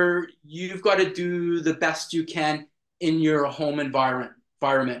where you've got to do the best you can in your home environment,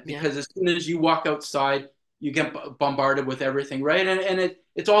 Yeah. because as soon as you walk outside, you get bombarded with everything, right? And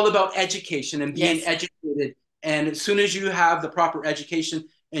it's all about education and being Yes. educated. And as soon as you have the proper education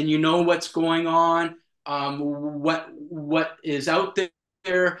and you know what's going on, what is out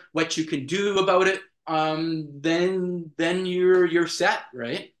there, what you can do about it, then you're set,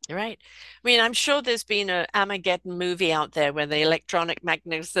 right? Right. I mean, I'm sure there's been a Armageddon movie out there where the electronic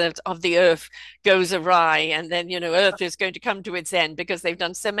magnetism of the Earth goes awry, and then, Earth is going to come to its end because they've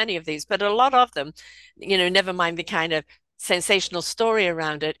done so many of these. But a lot of them, never mind the kind of sensational story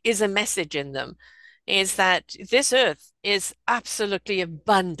around it, is a message in them, is that this Earth is absolutely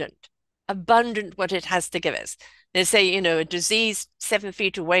abundant, abundant what it has to give us. They say, a disease 7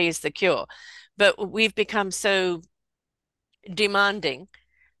 feet away is the cure, but we've become so demanding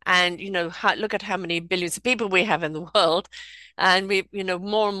And, look at how many billions of people we have in the world. And we,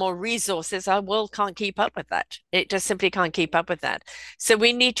 more and more resources. Our world can't keep up with that. It just simply can't keep up with that. So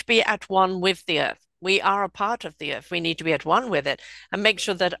we need to be at one with the earth. We are a part of the earth. We need to be at one with it and make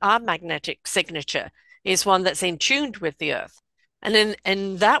sure that our magnetic signature is one that's in tuned with the earth. And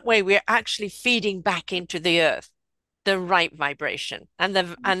in that way, we're actually feeding back into the earth the right vibration. And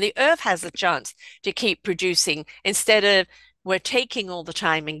the earth has a chance to keep producing instead of we're taking all the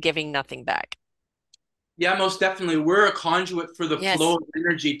time and giving nothing back. Yeah, most definitely. We're a conduit for the flow Yes. of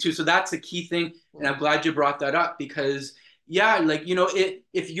energy too. So that's the key thing. And I'm glad you brought that up because, yeah, like,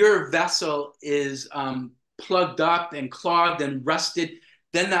 if your vessel is plugged up and clogged and rusted,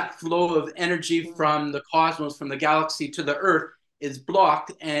 then that flow of energy from the cosmos, from the galaxy to the earth is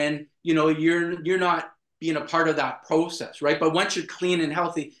blocked. And, you're not being a part of that process, right? But once you're clean and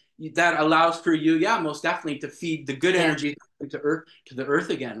healthy, that allows for you, yeah, most definitely to feed the good Yeah, energy to the earth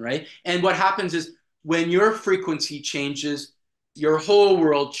again, right? And what happens is when your frequency changes, your whole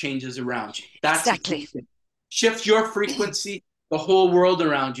world changes around you. That's the exactly. key thing. Shift your frequency, the whole world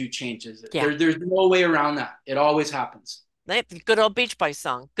around you changes. Yeah. There's no way around that. It always happens. Good old Beach Boys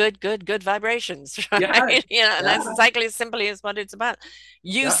song. Good, good, good vibrations, Yeah, right? And yeah, that's exactly as simply as what it's about.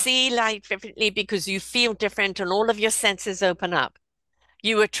 You yeah, see life differently because you feel different and all of your senses open up.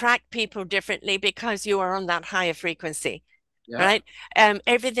 You attract people differently because you are on that higher frequency, yeah, right?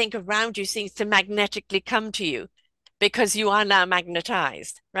 Everything around you seems to magnetically come to you because you are now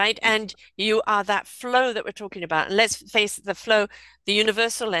magnetized, right? And you are that flow that we're talking about. And let's face it, the flow, the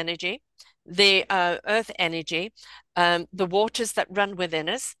universal energy, the earth energy, the waters that run within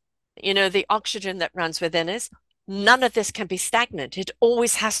us, the oxygen that runs within us. None of this can be stagnant. It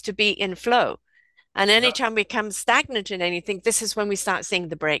always has to be in flow. And yeah, anytime we become stagnant in anything, this is when we start seeing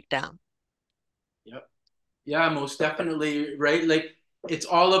the breakdown. yeah. Yeah, most definitely, right? Like it's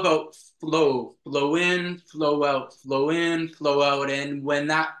all about flow, flow in, flow out, flow in, flow out. And when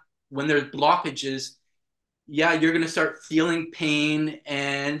there's blockages, yeah, you're going to start feeling pain.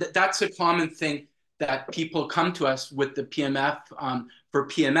 And that's a common thing that people come to us with the PMF for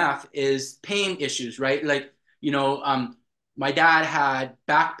PMF is pain issues, right? Like, my dad had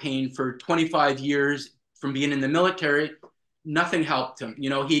back pain for 25 years from being in the military. Nothing helped him.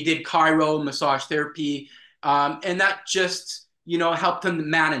 He did chiro, massage therapy, and that just, helped him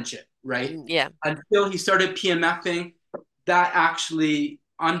manage it, right? Yeah. Until he started PMFing, that actually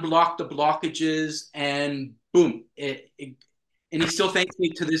unblocked the blockages and boom, and he still thanks me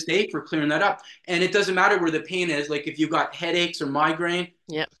to this day for clearing that up. And it doesn't matter where the pain is. Like if you've got headaches or migraine,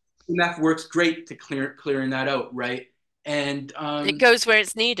 Yeah. PMF works great to clearing that out, right? And It goes where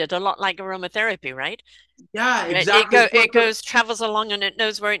it's needed, a lot like aromatherapy, right? yeah, It exactly. go it goes travels along and it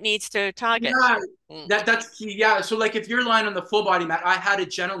knows where it needs to target. Yeah, Mm. that's key. Yeah. So like if you're lying on the full body mat, I had a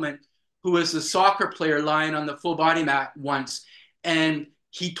gentleman who was a soccer player lying on the full body mat once, and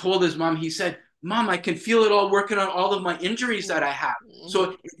he told his mom, he said, "Mom, I can feel it all working on all of my injuries that Mm. I have." So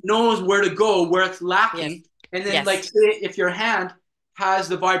Mhm. it knows where to go, where it's Yes. lacking, and then like Yes. say if your hand has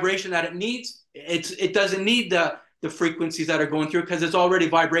the vibration that it needs, it doesn't need the frequencies that are going through because it's already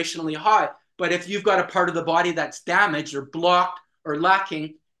vibrationally high. But if you've got a part of the body that's damaged or blocked or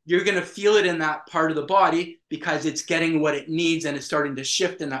lacking, you're going to feel it in that part of the body because it's getting what it needs and it's starting to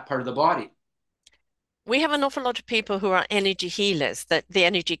shift in that part of the body. We have an awful lot of people who are energy healers, that the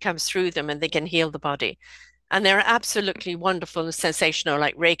energy comes through them and they can heal the body. And they're absolutely wonderful and sensational,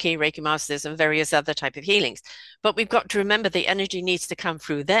 like Reiki, Reiki masters, and various other type of healings. But we've got to remember the energy needs to come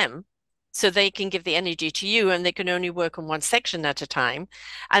through them so they can give the energy to you and they can only work on one section at a time.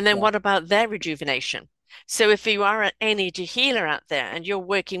 And then Yeah. what about their rejuvenation? So if you are an energy healer out there and you're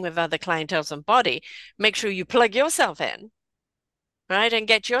working with other clientels and body, make sure you plug yourself in, right? And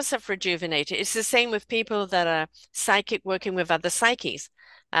get yourself rejuvenated. It's the same with people that are psychic working with other psyches.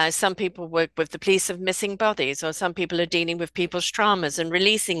 Some people work with the police of missing bodies, or some people are dealing with people's traumas and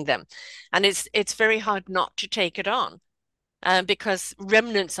releasing them. And it's very hard not to take it on because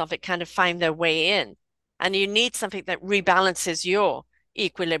remnants of it kind of find their way in. And you need something that rebalances your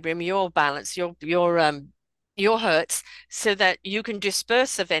equilibrium, your balance, your hurts, so that you can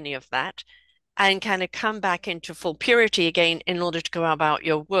disperse of any of that and kind of come back into full purity again in order to go about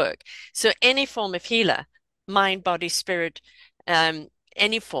your work. So any form of healer, mind, body, spirit, um,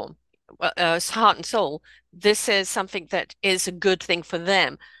 any form, heart and soul, this is something that is a good thing for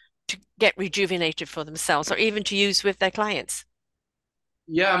them to get rejuvenated for themselves or even to use with their clients.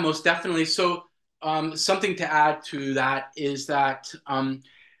 Yeah, most definitely. So something to add to that is that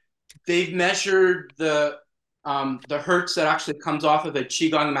they've measured the hertz that actually comes off of a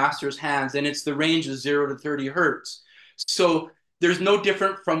qigong master's hands, and it's the range of 0 to 30 hertz. So there's no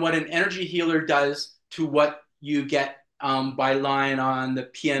different from what an energy healer does to what you get by lying on the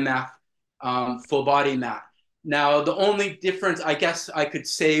PMF full body mat. Now, the only difference I guess I could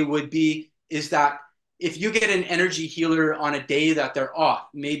say would be is that if you get an energy healer on a day that they're off,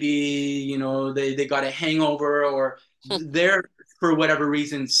 maybe they got a hangover or they're for whatever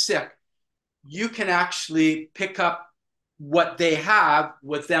reason sick, you can actually pick up what they have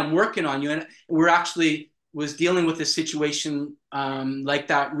with them working on you. And we're actually was dealing with a situation like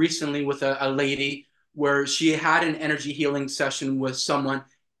that recently with a lady where she had an energy healing session with someone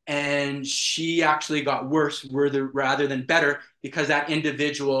and she actually got worse rather than better because that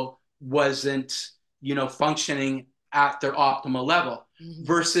individual wasn't functioning at their optimal level Mhm.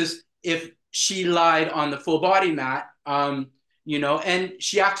 versus if she lied on the full body mat and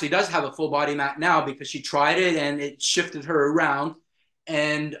she actually does have a full body mat now because she tried it and it shifted her around.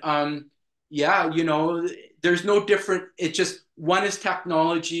 And yeah, there's no different. It's just one is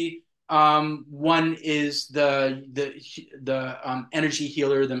technology, one is the energy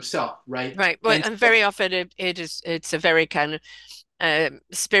healer themselves, right? Right. Well, And and so, very often it's a very kind of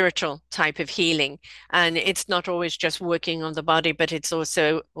spiritual type of healing. And it's not always just working on the body, but it's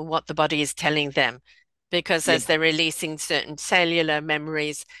also what the body is telling them. Because yeah, as they're releasing certain cellular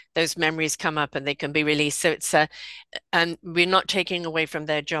memories, those memories come up and they can be released. So and we're not taking away from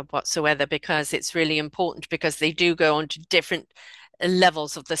their job whatsoever because it's really important because they do go on to different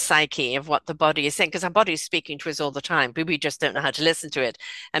levels of the psyche of what the body is saying because our body is speaking to us all the time, but we just don't know how to listen to it.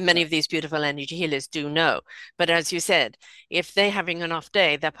 And many yeah, of these beautiful energy healers do know. But as you said, if they're having an off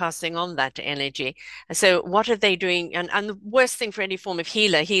day, they're passing on that energy. So what are they doing? And the worst thing for any form of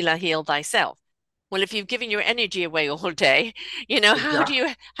healer, heal thyself. Well, if you've given your energy away all day, exactly.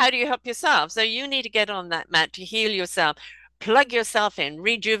 how do you help yourself? So you need to get on that mat to heal yourself, plug yourself in,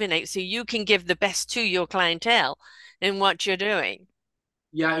 rejuvenate so you can give the best to your clientele in what you're doing.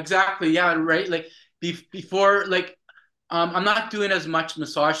 Yeah, exactly. Yeah, right. Like before, like I'm not doing as much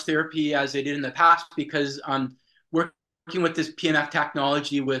massage therapy as I did in the past because working with this PMF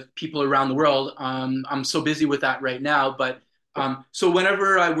technology with people around the world. I'm so busy with that right now. But so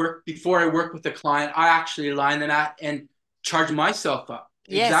whenever before I work with a client, I actually line the mat and charge myself up.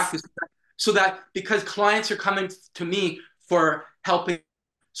 Yes. Exactly. So that because clients are coming to me for helping,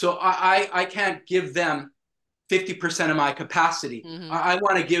 so I can't give them 50% of my capacity. Hmm. I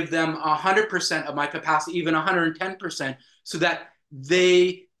want to give them 100% of my capacity, even 110%, so that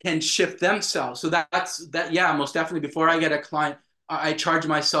they can shift themselves. So that's that. Yeah, most definitely. Before I get a client, I charge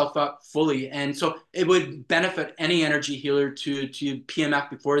myself up fully, and so it would benefit any energy healer to PMF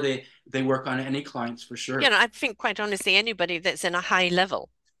before they work on any clients for sure. I think quite honestly, anybody that's in a high level,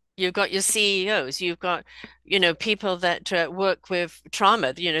 you've got your CEOs, you've got, people that work with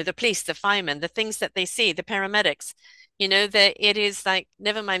trauma, the police, the firemen, the things that they see, the paramedics, that it is like,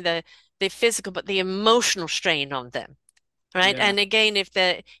 never mind the physical, but the emotional strain on them. Right. Yeah, And again, if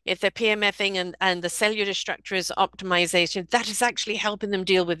they're PMFing and the cellular structure is optimization, that is actually helping them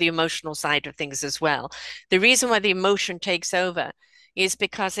deal with the emotional side of things as well. The reason why the emotion takes over is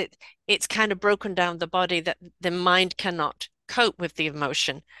because it's kind of broken down the body that the mind cannot cope with the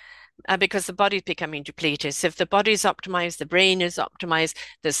emotion because the body's becoming depleted. So if the body is optimized, the brain is optimized,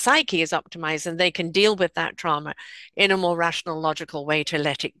 the psyche is optimized, and they can deal with that trauma in a more rational, logical way to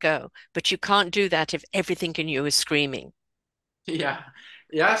let it go. But you can't do that if everything in you is screaming. yeah,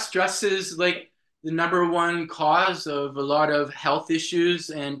 yeah. Stress is like the number one cause of a lot of health issues,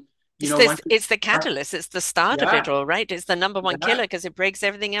 and It's once this, it's the catalyst, it's the start of yeah, it all, right? It's the number one yeah, killer because it breaks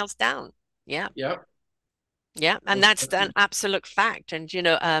everything else down. Yeah. yep. Yeah. And Most that's an definitely. absolute fact. And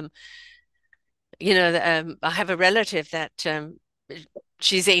I have a relative that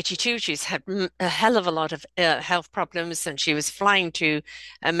she's 82. She's had a hell of a lot of health problems, and she was flying to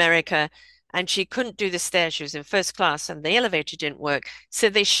America, and she couldn't do the stairs. She was in first class, and the elevator didn't work. So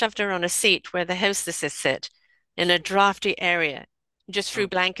they shoved her on a seat where the hostesses sit in a drafty area. Just threw Oh,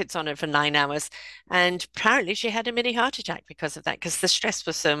 blankets on her for 9 hours. And apparently she had a mini heart attack because of that, because the stress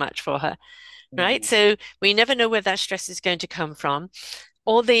was so much for her. Right. oh, So we never know where that stress is going to come from,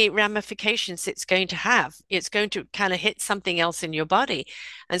 all the ramifications it's going to have. It's going to kind of hit something else in your body.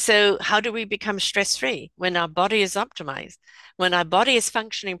 And so, how do we become stress free when our body is optimized, when our body is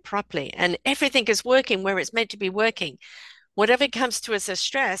functioning properly and everything is working where it's meant to be working? Whatever comes to us as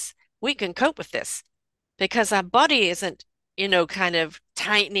stress, we can cope with this because our body isn't, kind of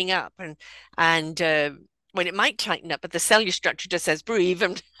tightening up and when it might tighten up, but the cellular structure just says breathe,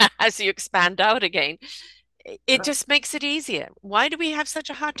 and as you expand out again, it yeah. just makes it easier. Why do we have such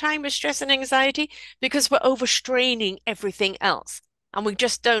a hard time with stress and anxiety? Because we're overstraining everything else. and we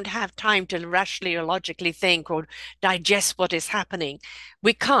just don't have time to rationally or logically think or digest what is happening.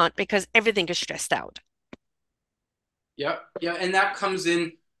 We can't because everything is stressed out. Yeah, yeah, and that comes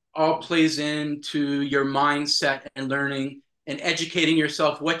in, all plays into your mindset and learning and educating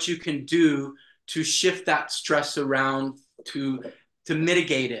yourself what you can do to shift that stress around to to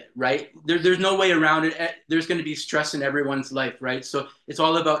mitigate it, right? There's no way around it. There's going to be stress in everyone's life, right? So it's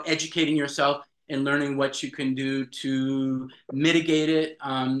all about educating yourself and learning what you can do to mitigate it.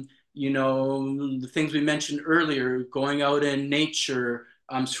 The things we mentioned earlier, going out in nature,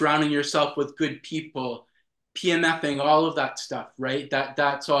 surrounding yourself with good people, PMFing, all of that stuff, right?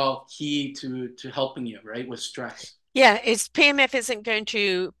 That's all key to helping you, right, with stress. Yeah, it's PMF isn't going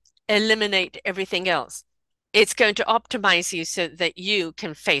to eliminate everything else. It's going to optimize you so that you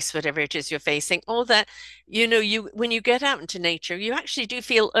can face whatever it is you're facing, or that, you when you get out into nature, you actually do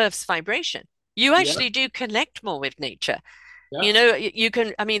feel Earth's vibration. You Yeah, actually do connect more with nature. yeah, You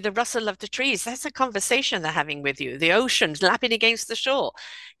can, I mean, the rustle of the trees, that's a conversation they're having with you. The oceans lapping against the shore.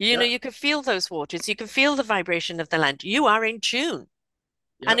 yeah, You can feel those waters. You can feel the vibration of the land. You are in tune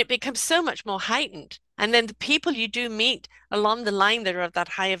yeah, and it becomes so much more heightened. And then the people you do meet along the line that are of that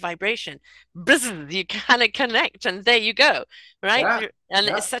higher vibration, bzz, you kind of connect, and there you go, right? yeah, And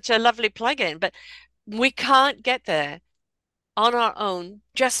yeah, it's such a lovely plug-in, but we can't get there on our own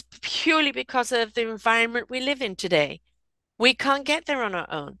just purely because of the environment we live in today. We can't get there on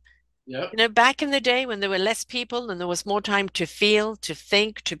our own. yeah, Back in the day when there were less people and there was more time to feel, to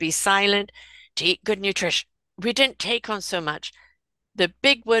think, to be silent, to eat good nutrition, we didn't take on so much. The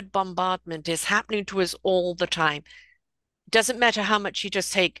big word bombardment is happening to us all the time. Doesn't matter how much you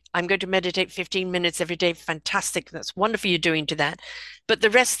just take. I'm going to meditate 15 minutes every day. Fantastic. That's wonderful you're doing to that. But the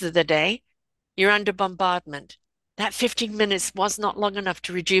rest of the day, you're under bombardment. That 15 minutes was not long enough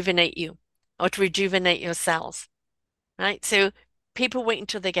to rejuvenate you or to rejuvenate your cells, right? So people wait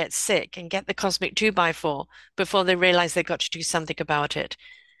until they get sick and get the cosmic two by four before they realize they've got to do something about it.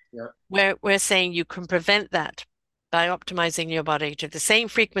 yeah, We're saying you can prevent that by optimizing your body to the same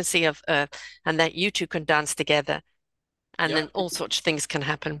frequency of Earth, and that you two can dance together, and yeah, then all sorts of things can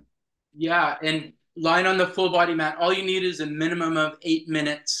happen. yeah. And lying on the full body mat, all you need is a minimum of 8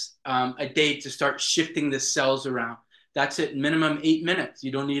 minutes a day to start shifting the cells around. That's it, minimum 8 minutes.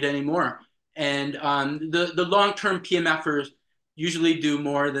 You don't need any more. And the long term PMFers usually do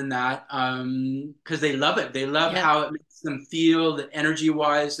more than that because they love it. They love Yeah, how it makes them feel, the energy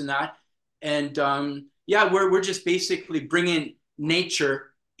wise, and that. And yeah, we're just basically bringing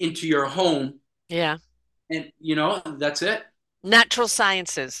nature into your home, yeah. and that's it. Natural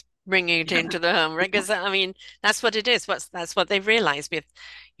sciences bringing it Yeah, into the home, right? Because I mean, that's what it is. That's what they've realized with,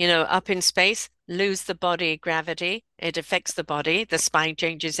 up in space, lose the body gravity. It affects the body. The spine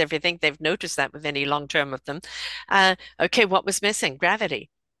changes everything. They've noticed that with any long term of them. Okay, what was missing? Gravity.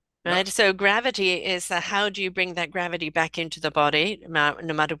 yeah, Right. So gravity is how do you bring that gravity back into the body,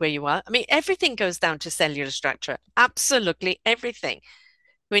 no matter where you are? I mean, everything goes down to cellular structure. Absolutely everything.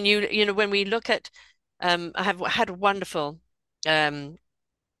 When we look at, I have had a wonderful um,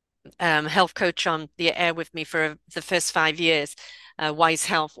 health coach on the air with me for the first 5 years. Wise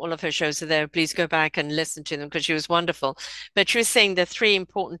Health, all of her shows are there. Please go back and listen to them because she was wonderful. But she was saying the three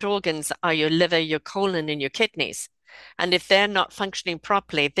important organs are your liver, your colon, and your kidneys. And if they're not functioning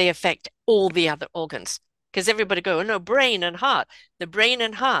properly, they affect all the other organs. Because everybody go, oh no, brain and heart. The brain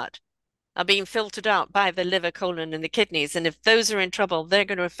and heart are being filtered out by the liver, colon, and the kidneys. And if those are in trouble, they're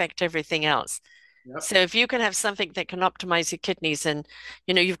going to affect everything else. yeah, So if you can have something that can optimize your kidneys, and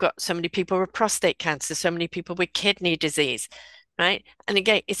you've got so many people with prostate cancer, so many people with kidney disease, right? And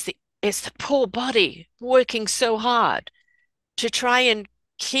again, it's the poor body working so hard to try and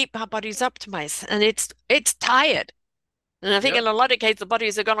keep our bodies optimized, and it's tired. And I think yeah, in a lot of cases, the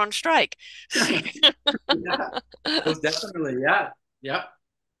bodies have gone on strike. yeah. Most definitely, yeah, yeah,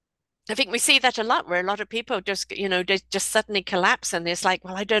 I think we see that a lot, where a lot of people just suddenly collapse, and it's like,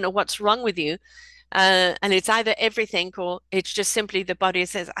 well, I don't know what's wrong with you. And it's either everything or it's just simply the body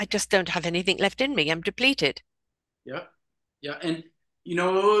says, I just don't have anything left in me. I'm depleted. yeah, yeah. And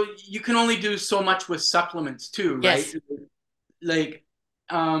you can only do so much with supplements too, right? Yes. Like,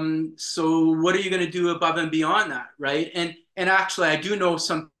 so what are you going to do above and beyond that, right? And actually, I do know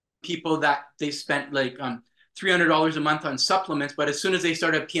some people that they spent like $300 a month on supplements, but as soon as they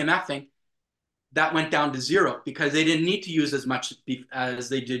started PMFing, that went down to zero because they didn't need to use as much as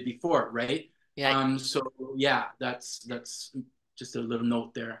they did before, right? Yeah. So yeah, that's just a little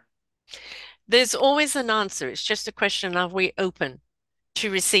note there. There's always an answer. It's just a question of, are we open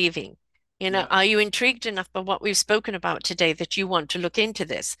to receiving? Yeah, Are you intrigued enough by what we've spoken about today that you want to look into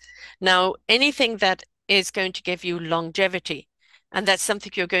this? Now, anything that is going to give you longevity, and that's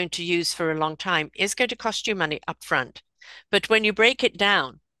something you're going to use for a long time, is going to cost you money up front. But when you break it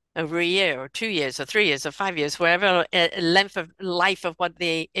down over a year or 2 years or 3 years or 5 years, wherever length of life of what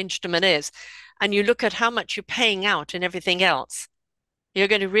the instrument is, and you look at how much you're paying out and everything else, you're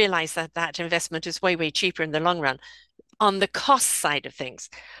going to realize that that investment is way, way cheaper in the long run. On the cost side of things,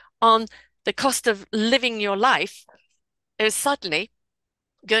 on the cost of living your life, is suddenly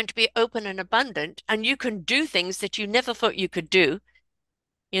going to be open and abundant, and you can do things that you never thought you could do.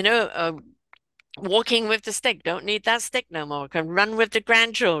 You know, walking with the stick, don't need that stick no more. Can run with the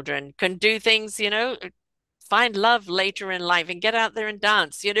grandchildren, can do things, find love later in life and get out there and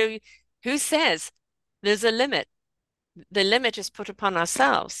dance. Who says there's a limit? The limit is put upon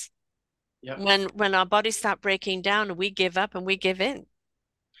ourselves. Yep. When our bodies start breaking down, we give up and we give in.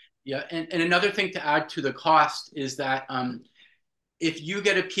 Yeah. And another thing to add to the cost is that if you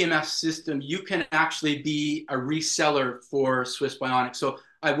get a PMF system, you can actually be a reseller for Swiss Bionics. So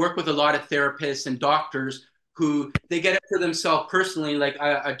I work with a lot of therapists and doctors who they get it for themselves personally. Like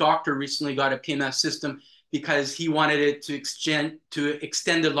a doctor recently got a PMF system because he wanted it to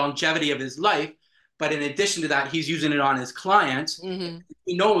extend the longevity of his life. But in addition to that, he's using it on his clients. Mm-hmm.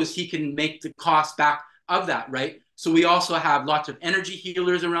 He knows he can make the cost back of that, right? So we also have lots of energy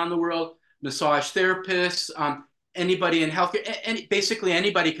healers around the world, massage therapists, anybody in healthcare, and basically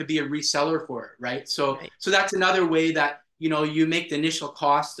anybody could be a reseller for it, right? So Right. so that's another way that you make the initial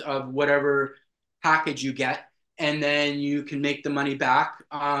cost of whatever package you get, and then you can make the money back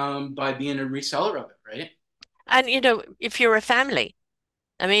by being a reseller of it, right? And if you're a family,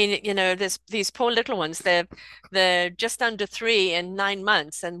 I mean, there's these poor little ones. They're just under 3 in 9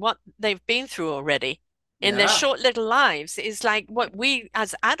 months, and what they've been through already in their Yeah, short little lives is like what we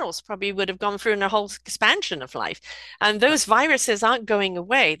as adults probably would have gone through in a whole expansion of life. And those viruses aren't going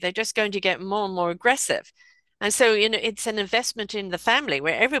away; they're just going to get more and more aggressive. And so, it's an investment in the family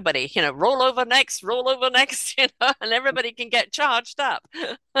where everybody, roll over next, and everybody can get charged up.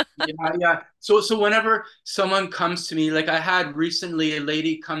 yeah, yeah. So whenever someone comes to me, like I had recently a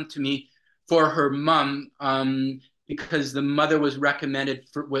lady come to me for her mom, because the mother was recommended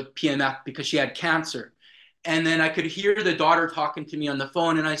with PMF because she had cancer. And then I could hear the daughter talking to me on the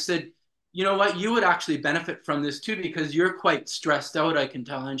phone, and I said, you know what, you would actually benefit from this too because you're quite stressed out, I can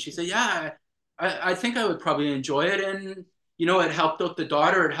tell. And she said, yeah, I think I would probably enjoy it. And it helped out the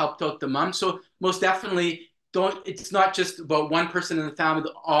daughter, it helped out the mom. So most definitely, don't it's not just about one person in the family,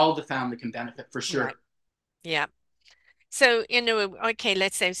 all the family can benefit for Right. sure. Yeah. So, okay,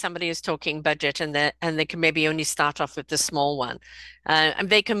 let's say somebody is talking budget and they can maybe only start off with the small one. And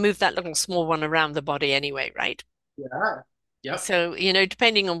they can move that little small one around the body anyway, right? Yeah. Yep. So,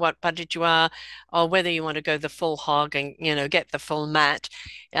 depending on what budget you are or whether you want to go the full hog and, get the full mat.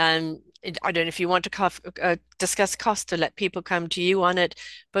 I don't know if you want to discuss cost to let people come to you on it,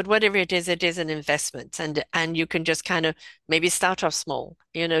 but whatever it is an investment and you can just kind of maybe start off small.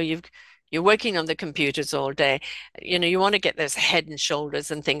 You're working on the computers all day. You want to get those head and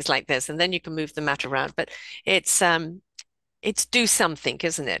shoulders and things like this, and then you can move the mat around. But it's do something,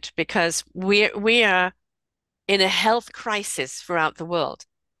 isn't it? Because we are in a health crisis throughout the world.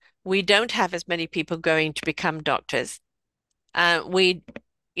 We don't have as many people going to become doctors. We,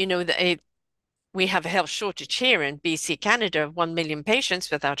 you know, the, we have a health shortage here in BC, Canada, of 1 million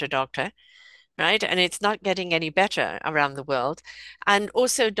patients without a doctor, right? And it's not getting any better around the world. And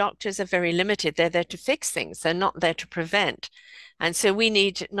also, doctors are very limited. They're there to fix things, they're not there to prevent. And so we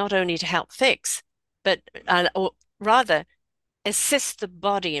need not only to help fix, but or rather assist the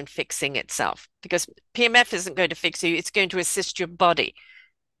body in fixing itself because PMF isn't going to fix you, it's going to assist your body,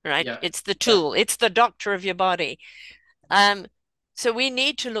 right? Yeah. It's the Yeah. tool, it's the doctor of your body. Um, so we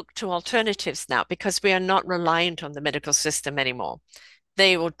need to look to alternatives now because we are not reliant on the medical system anymore.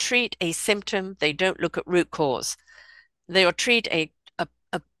 They will treat a symptom, they don't look at root cause. They will treat a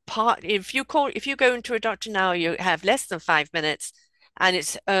part. If you go into a doctor now, you have less than 5 minutes, and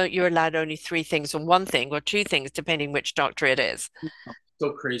it's you're allowed only three things or one thing or two things, depending which doctor it is.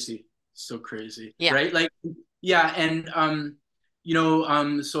 So crazy. So crazy. Yeah. Right? Like, yeah, and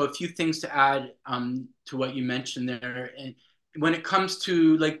so a few things to add to what you mentioned there. And when it comes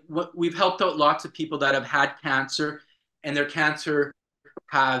to like what we've helped out lots of people that have had cancer and their cancer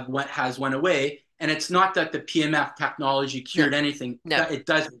has went away. And it's not that the PMF technology No, cured anything. no. It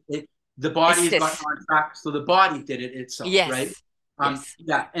doesn't. The body It's has gotten this. on track, so the body did it itself, right? Yes. Yes.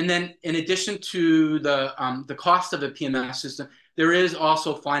 Yeah, and then in addition to the cost of a PMS system, there is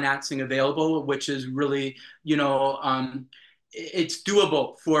also financing available, which is really it's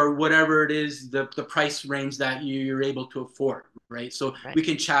doable for whatever it is the price range that you're able to afford, right? So Right. we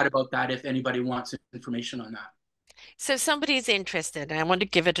can chat about that if anybody wants information on that. So somebody's interested and I want to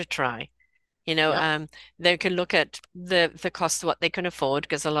give it a try. You know, Yep. they can look at the cost of what they can afford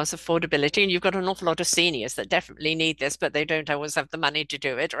because a lot of affordability, and you've got an awful lot of seniors that definitely need this, but they don't always have the money to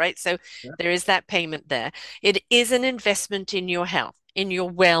do it, right? So Yep. there is that payment there. It is an investment in your health, in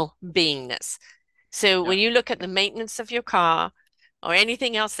your well-beingness. So when Yep. you look at the maintenance of your car or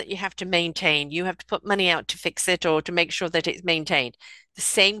anything else that you have to maintain, you have to put money out to fix it or to make sure that it's maintained. The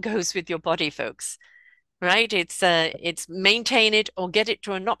same goes with your body, folks, right? It's maintain it or get it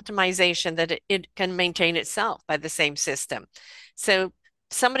to an optimization that it can maintain itself by the same system. So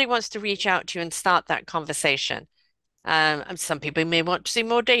somebody wants to reach out to you and start that conversation. And some people may want to see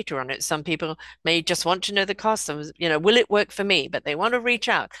more data on it. Some people may just want to know the cost of, will it work for me? But they want to reach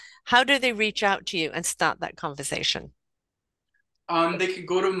out. How do they reach out to you and start that conversation? They could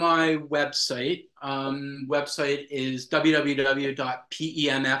go to my website. Website is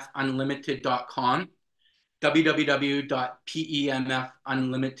www.pemfunlimited.com.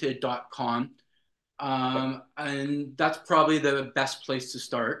 www.pemfunlimited.com. And that's probably the best place to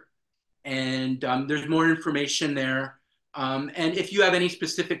start. And there's more information there. And if you have any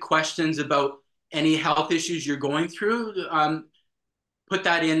specific questions about any health issues you're going through, put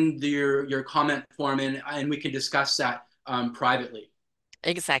that in your comment form, and we can discuss that privately.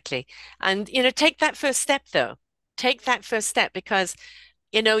 Exactly. And, take that first step though. Take that first step because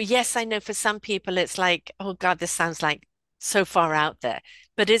yes, I know for some people it's like, oh God, this sounds like so far out there.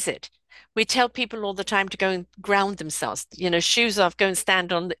 But is it? We tell people all the time to go and ground themselves, shoes off, go and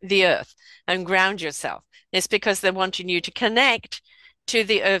stand on the earth and ground yourself. It's because they're wanting you to connect to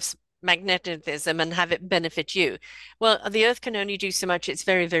the earth's magnetism and have it benefit you. Well, the earth can only do so much. It's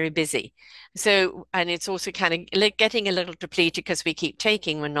very, very busy. So, and it's also kind of getting a little depleted because we keep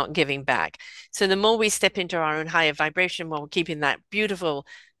taking, we're not giving back. So the more we step into our own higher vibration, while we're keeping that beautiful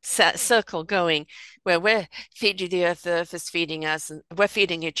circle going, where we're feeding the earth is feeding us, and we're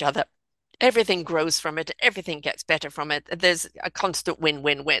feeding each other. Everything grows from it. Everything gets better from it. There's a constant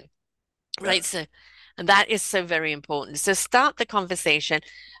win-win-win, Yeah. right? So, and that is so very important. So start the conversation,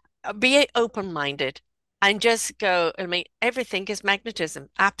 be open-minded, and just go. I mean, everything is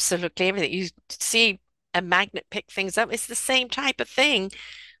magnetism. Absolutely everything. You see a magnet pick things up. It's the same type of thing,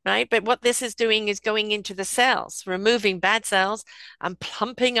 right? But what this is doing is going into the cells, removing bad cells and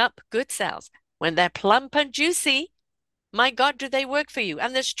plumping up good cells. When they're plump and juicy, my God, do they work for you?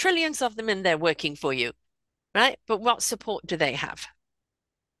 And there's trillions of them in there working for you, right? But what support do they have?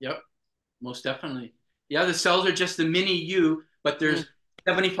 Yep. Most definitely. Yeah, the cells are just the mini you, but Mm, there's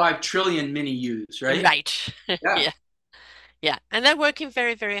 75 trillion mini yous, right? right. Yeah. Yeah. Yeah. And they're working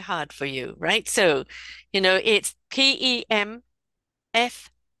very, very hard for you, right? So, it's PEMFUNLIMITED,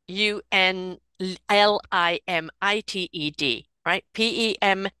 right?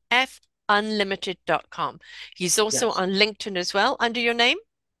 PEMF unlimited.com. He's also Yes. on LinkedIn as well under your name,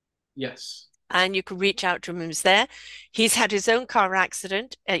 Yes. and you can reach out to him. He's there. He's had his own car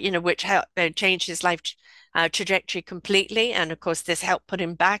accident, which helped changed his life trajectory completely, and of course, this helped put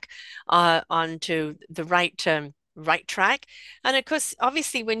him back onto the right track. And of course,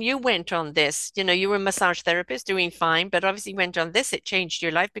 obviously, when you went on this, you were a massage therapist doing fine, but obviously, went on this, it changed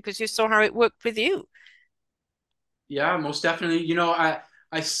your life because you saw how it worked with you. Yeah, most definitely.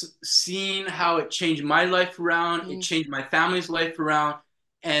 Seen how it changed my life around. It Mm, changed my family's life around.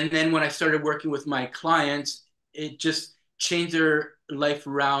 And then when I started working with my clients, it just changed their life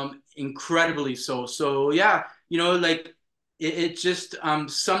around incredibly so. So yeah, like it's just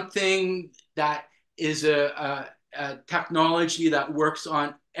something that is a technology that works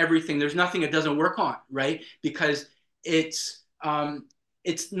on everything. There's nothing it doesn't work on, right? Because it's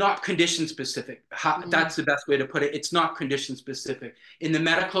it's not condition specific. mm, That's the best way to put it. It's not condition specific. In the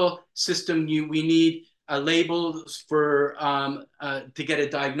medical system, we need a label for to get a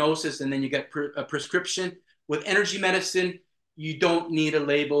diagnosis, and then you get a prescription. With energy medicine, you don't need a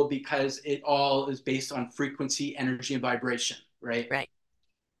label because it all is based on frequency, energy, and vibration, right? right.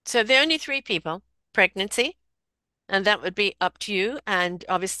 So the only three people: pregnancy, and that would be up to you. And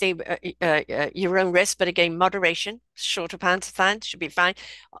obviously, your own risk, but again, moderation, shorter pants fine, should be fine.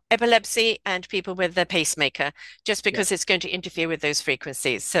 Epilepsy and people with the pacemaker, just Yeah, because it's going to interfere with those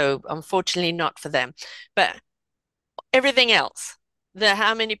frequencies. So, unfortunately, not for them. But everything else,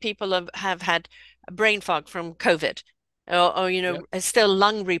 how many people have had brain fog from COVID, or yeah, still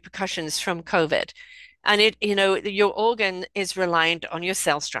lung repercussions from COVID. And your organ is reliant on your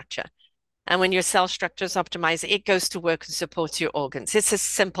cell structure. And when your cell structure is optimized, it goes to work and supports your organs. It's as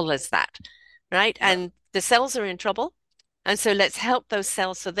simple as that, right? yeah. And the cells are in trouble. And so let's help those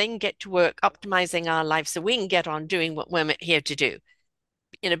cells so they can get to work optimizing our lives so we can get on doing what we're here to do.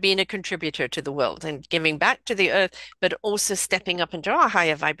 being a contributor to the world and giving back to the earth, but also stepping up into our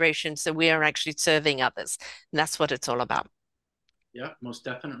higher vibration so we are actually serving others. And that's what it's all about. Yeah, most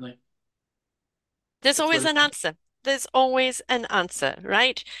definitely. There's That's always what it, an answer. There's always an answer,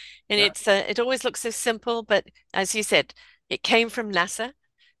 right? And yeah, it always looks so simple, but as you said, it came from NASA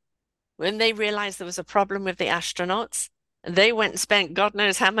when they realized there was a problem with the astronauts. They went and spent God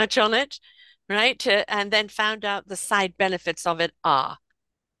knows how much on it, right? And then found out the side benefits of it are.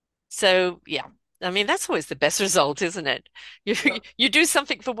 So yeah, I mean that's always the best result, isn't it? You yeah, you do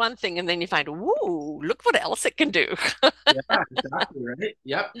something for one thing and then you find, whoa, look what else it can do. yeah, exactly, right?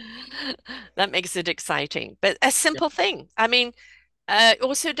 Yep. That makes it exciting. But a Yeah, simple thing. I mean,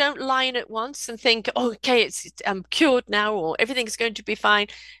 also don't line at once and think, oh, okay, I'm cured now, or everything's going to be fine.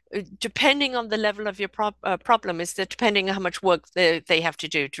 Depending on the level of your problem, is that depending on how much work they have to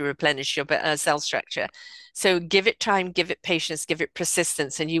do to replenish your cell structure. So give it time, give it patience, give it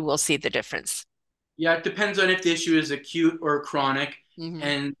persistence, and you will see the difference. yeah, it depends on if the issue is acute or chronic. Mhm.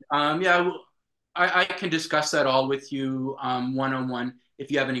 And yeah, I can discuss that all with you one-on-one if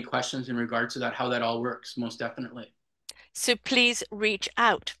you have any questions in regards to that, how that all works, most definitely. So please reach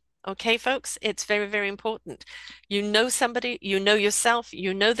out. Okay, folks, it's very, very important. You know somebody, you know yourself,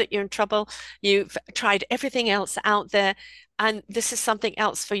 you know that you're in trouble, you've tried everything else out there, and this is something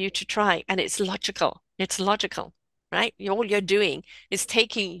else for you to try. And it's logical. It's logical, right? All you're doing is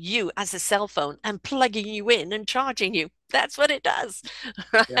taking you as a cell phone and plugging you in and charging you. That's what it does,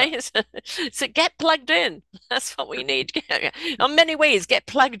 Yeah, right? So get plugged in. That's what we need. On many ways, get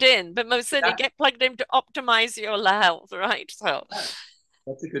plugged in, but most certainly yeah, get plugged in to optimize your health, right? So yeah,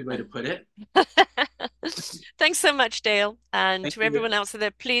 that's a good way to put it. thanks so much, Dale. And Thank to you. everyone else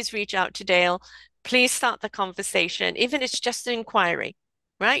there, please reach out to Dale. Please start the conversation, even if it's just an inquiry,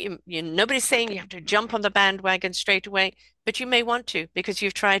 right? Nobody's saying you have to jump on the bandwagon straight away, but you may want to because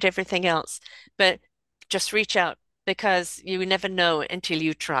you've tried everything else. But just reach out because you never know until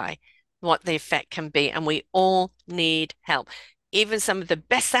you try what the effect can be. And we all need help. Even some of the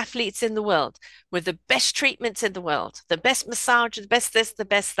best athletes in the world, with the best treatments in the world, the best massage, the best this, the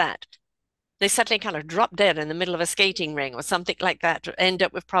best that, they suddenly kind of drop dead in the middle of a skating ring or something like that, or end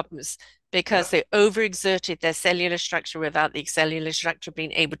up with problems because Yep, they overexerted their cellular structure without the cellular structure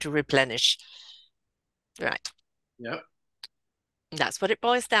being able to replenish. Right. yep, That's what it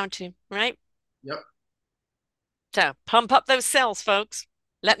boils down to, right? yep. So pump up those cells, folks.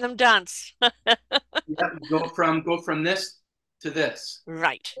 Let them dance. Yep. Go from this to this.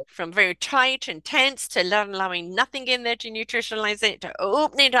 Right. From very tight and tense to allowing nothing in there to nutritionalize it, to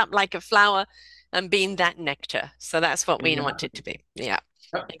opening it up like a flower and being that nectar. So that's what we want it Exactly. to be. Yeah,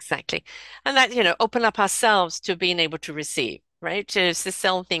 Yep, exactly. And that, open up ourselves to being able to receive, right? It's the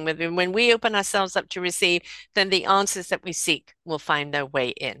cell thing. When we open ourselves up to receive, then the answers that we seek will find their way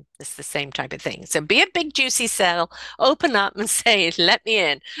in. It's the same type of thing. So be a big, juicy cell, open up and say, let me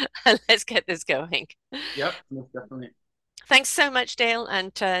in, and let's get this going. yep, most definitely. Thanks so much, Dale.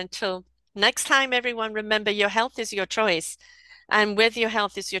 And until next time, everyone, remember your health is your choice. And with your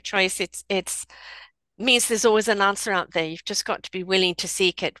health is your choice, it's means there's always an answer out there. You've just got to be willing to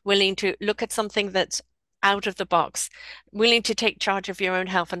seek it, willing to look at something that's out of the box, willing to take charge of your own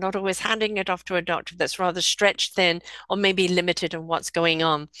health and not always handing it off to a doctor that's rather stretched thin or maybe limited on what's going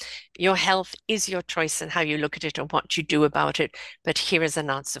on. Your health is your choice and how you look at it and what you do about it. But here is an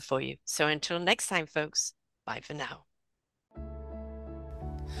answer for you. So until next time, folks, bye for now.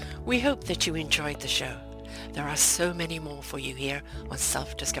 We hope that you enjoyed the show. There are so many more for you here on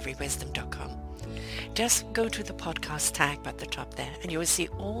selfdiscoverywisdom.com. Just go to the podcast tag at the top there and you will see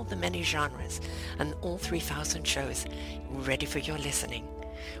all the many genres and all 3,000 shows ready for your listening.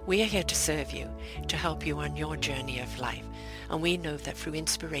 We are here to serve you, to help you on your journey of life, and we know that through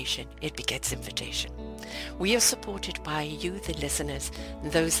inspiration it begets invitation. We are supported by you, the listeners,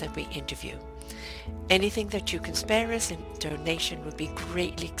 and those that we interview. Anything that you can spare us in donation would be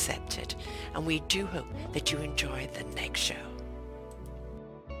greatly accepted, and we do hope that you enjoy the next show.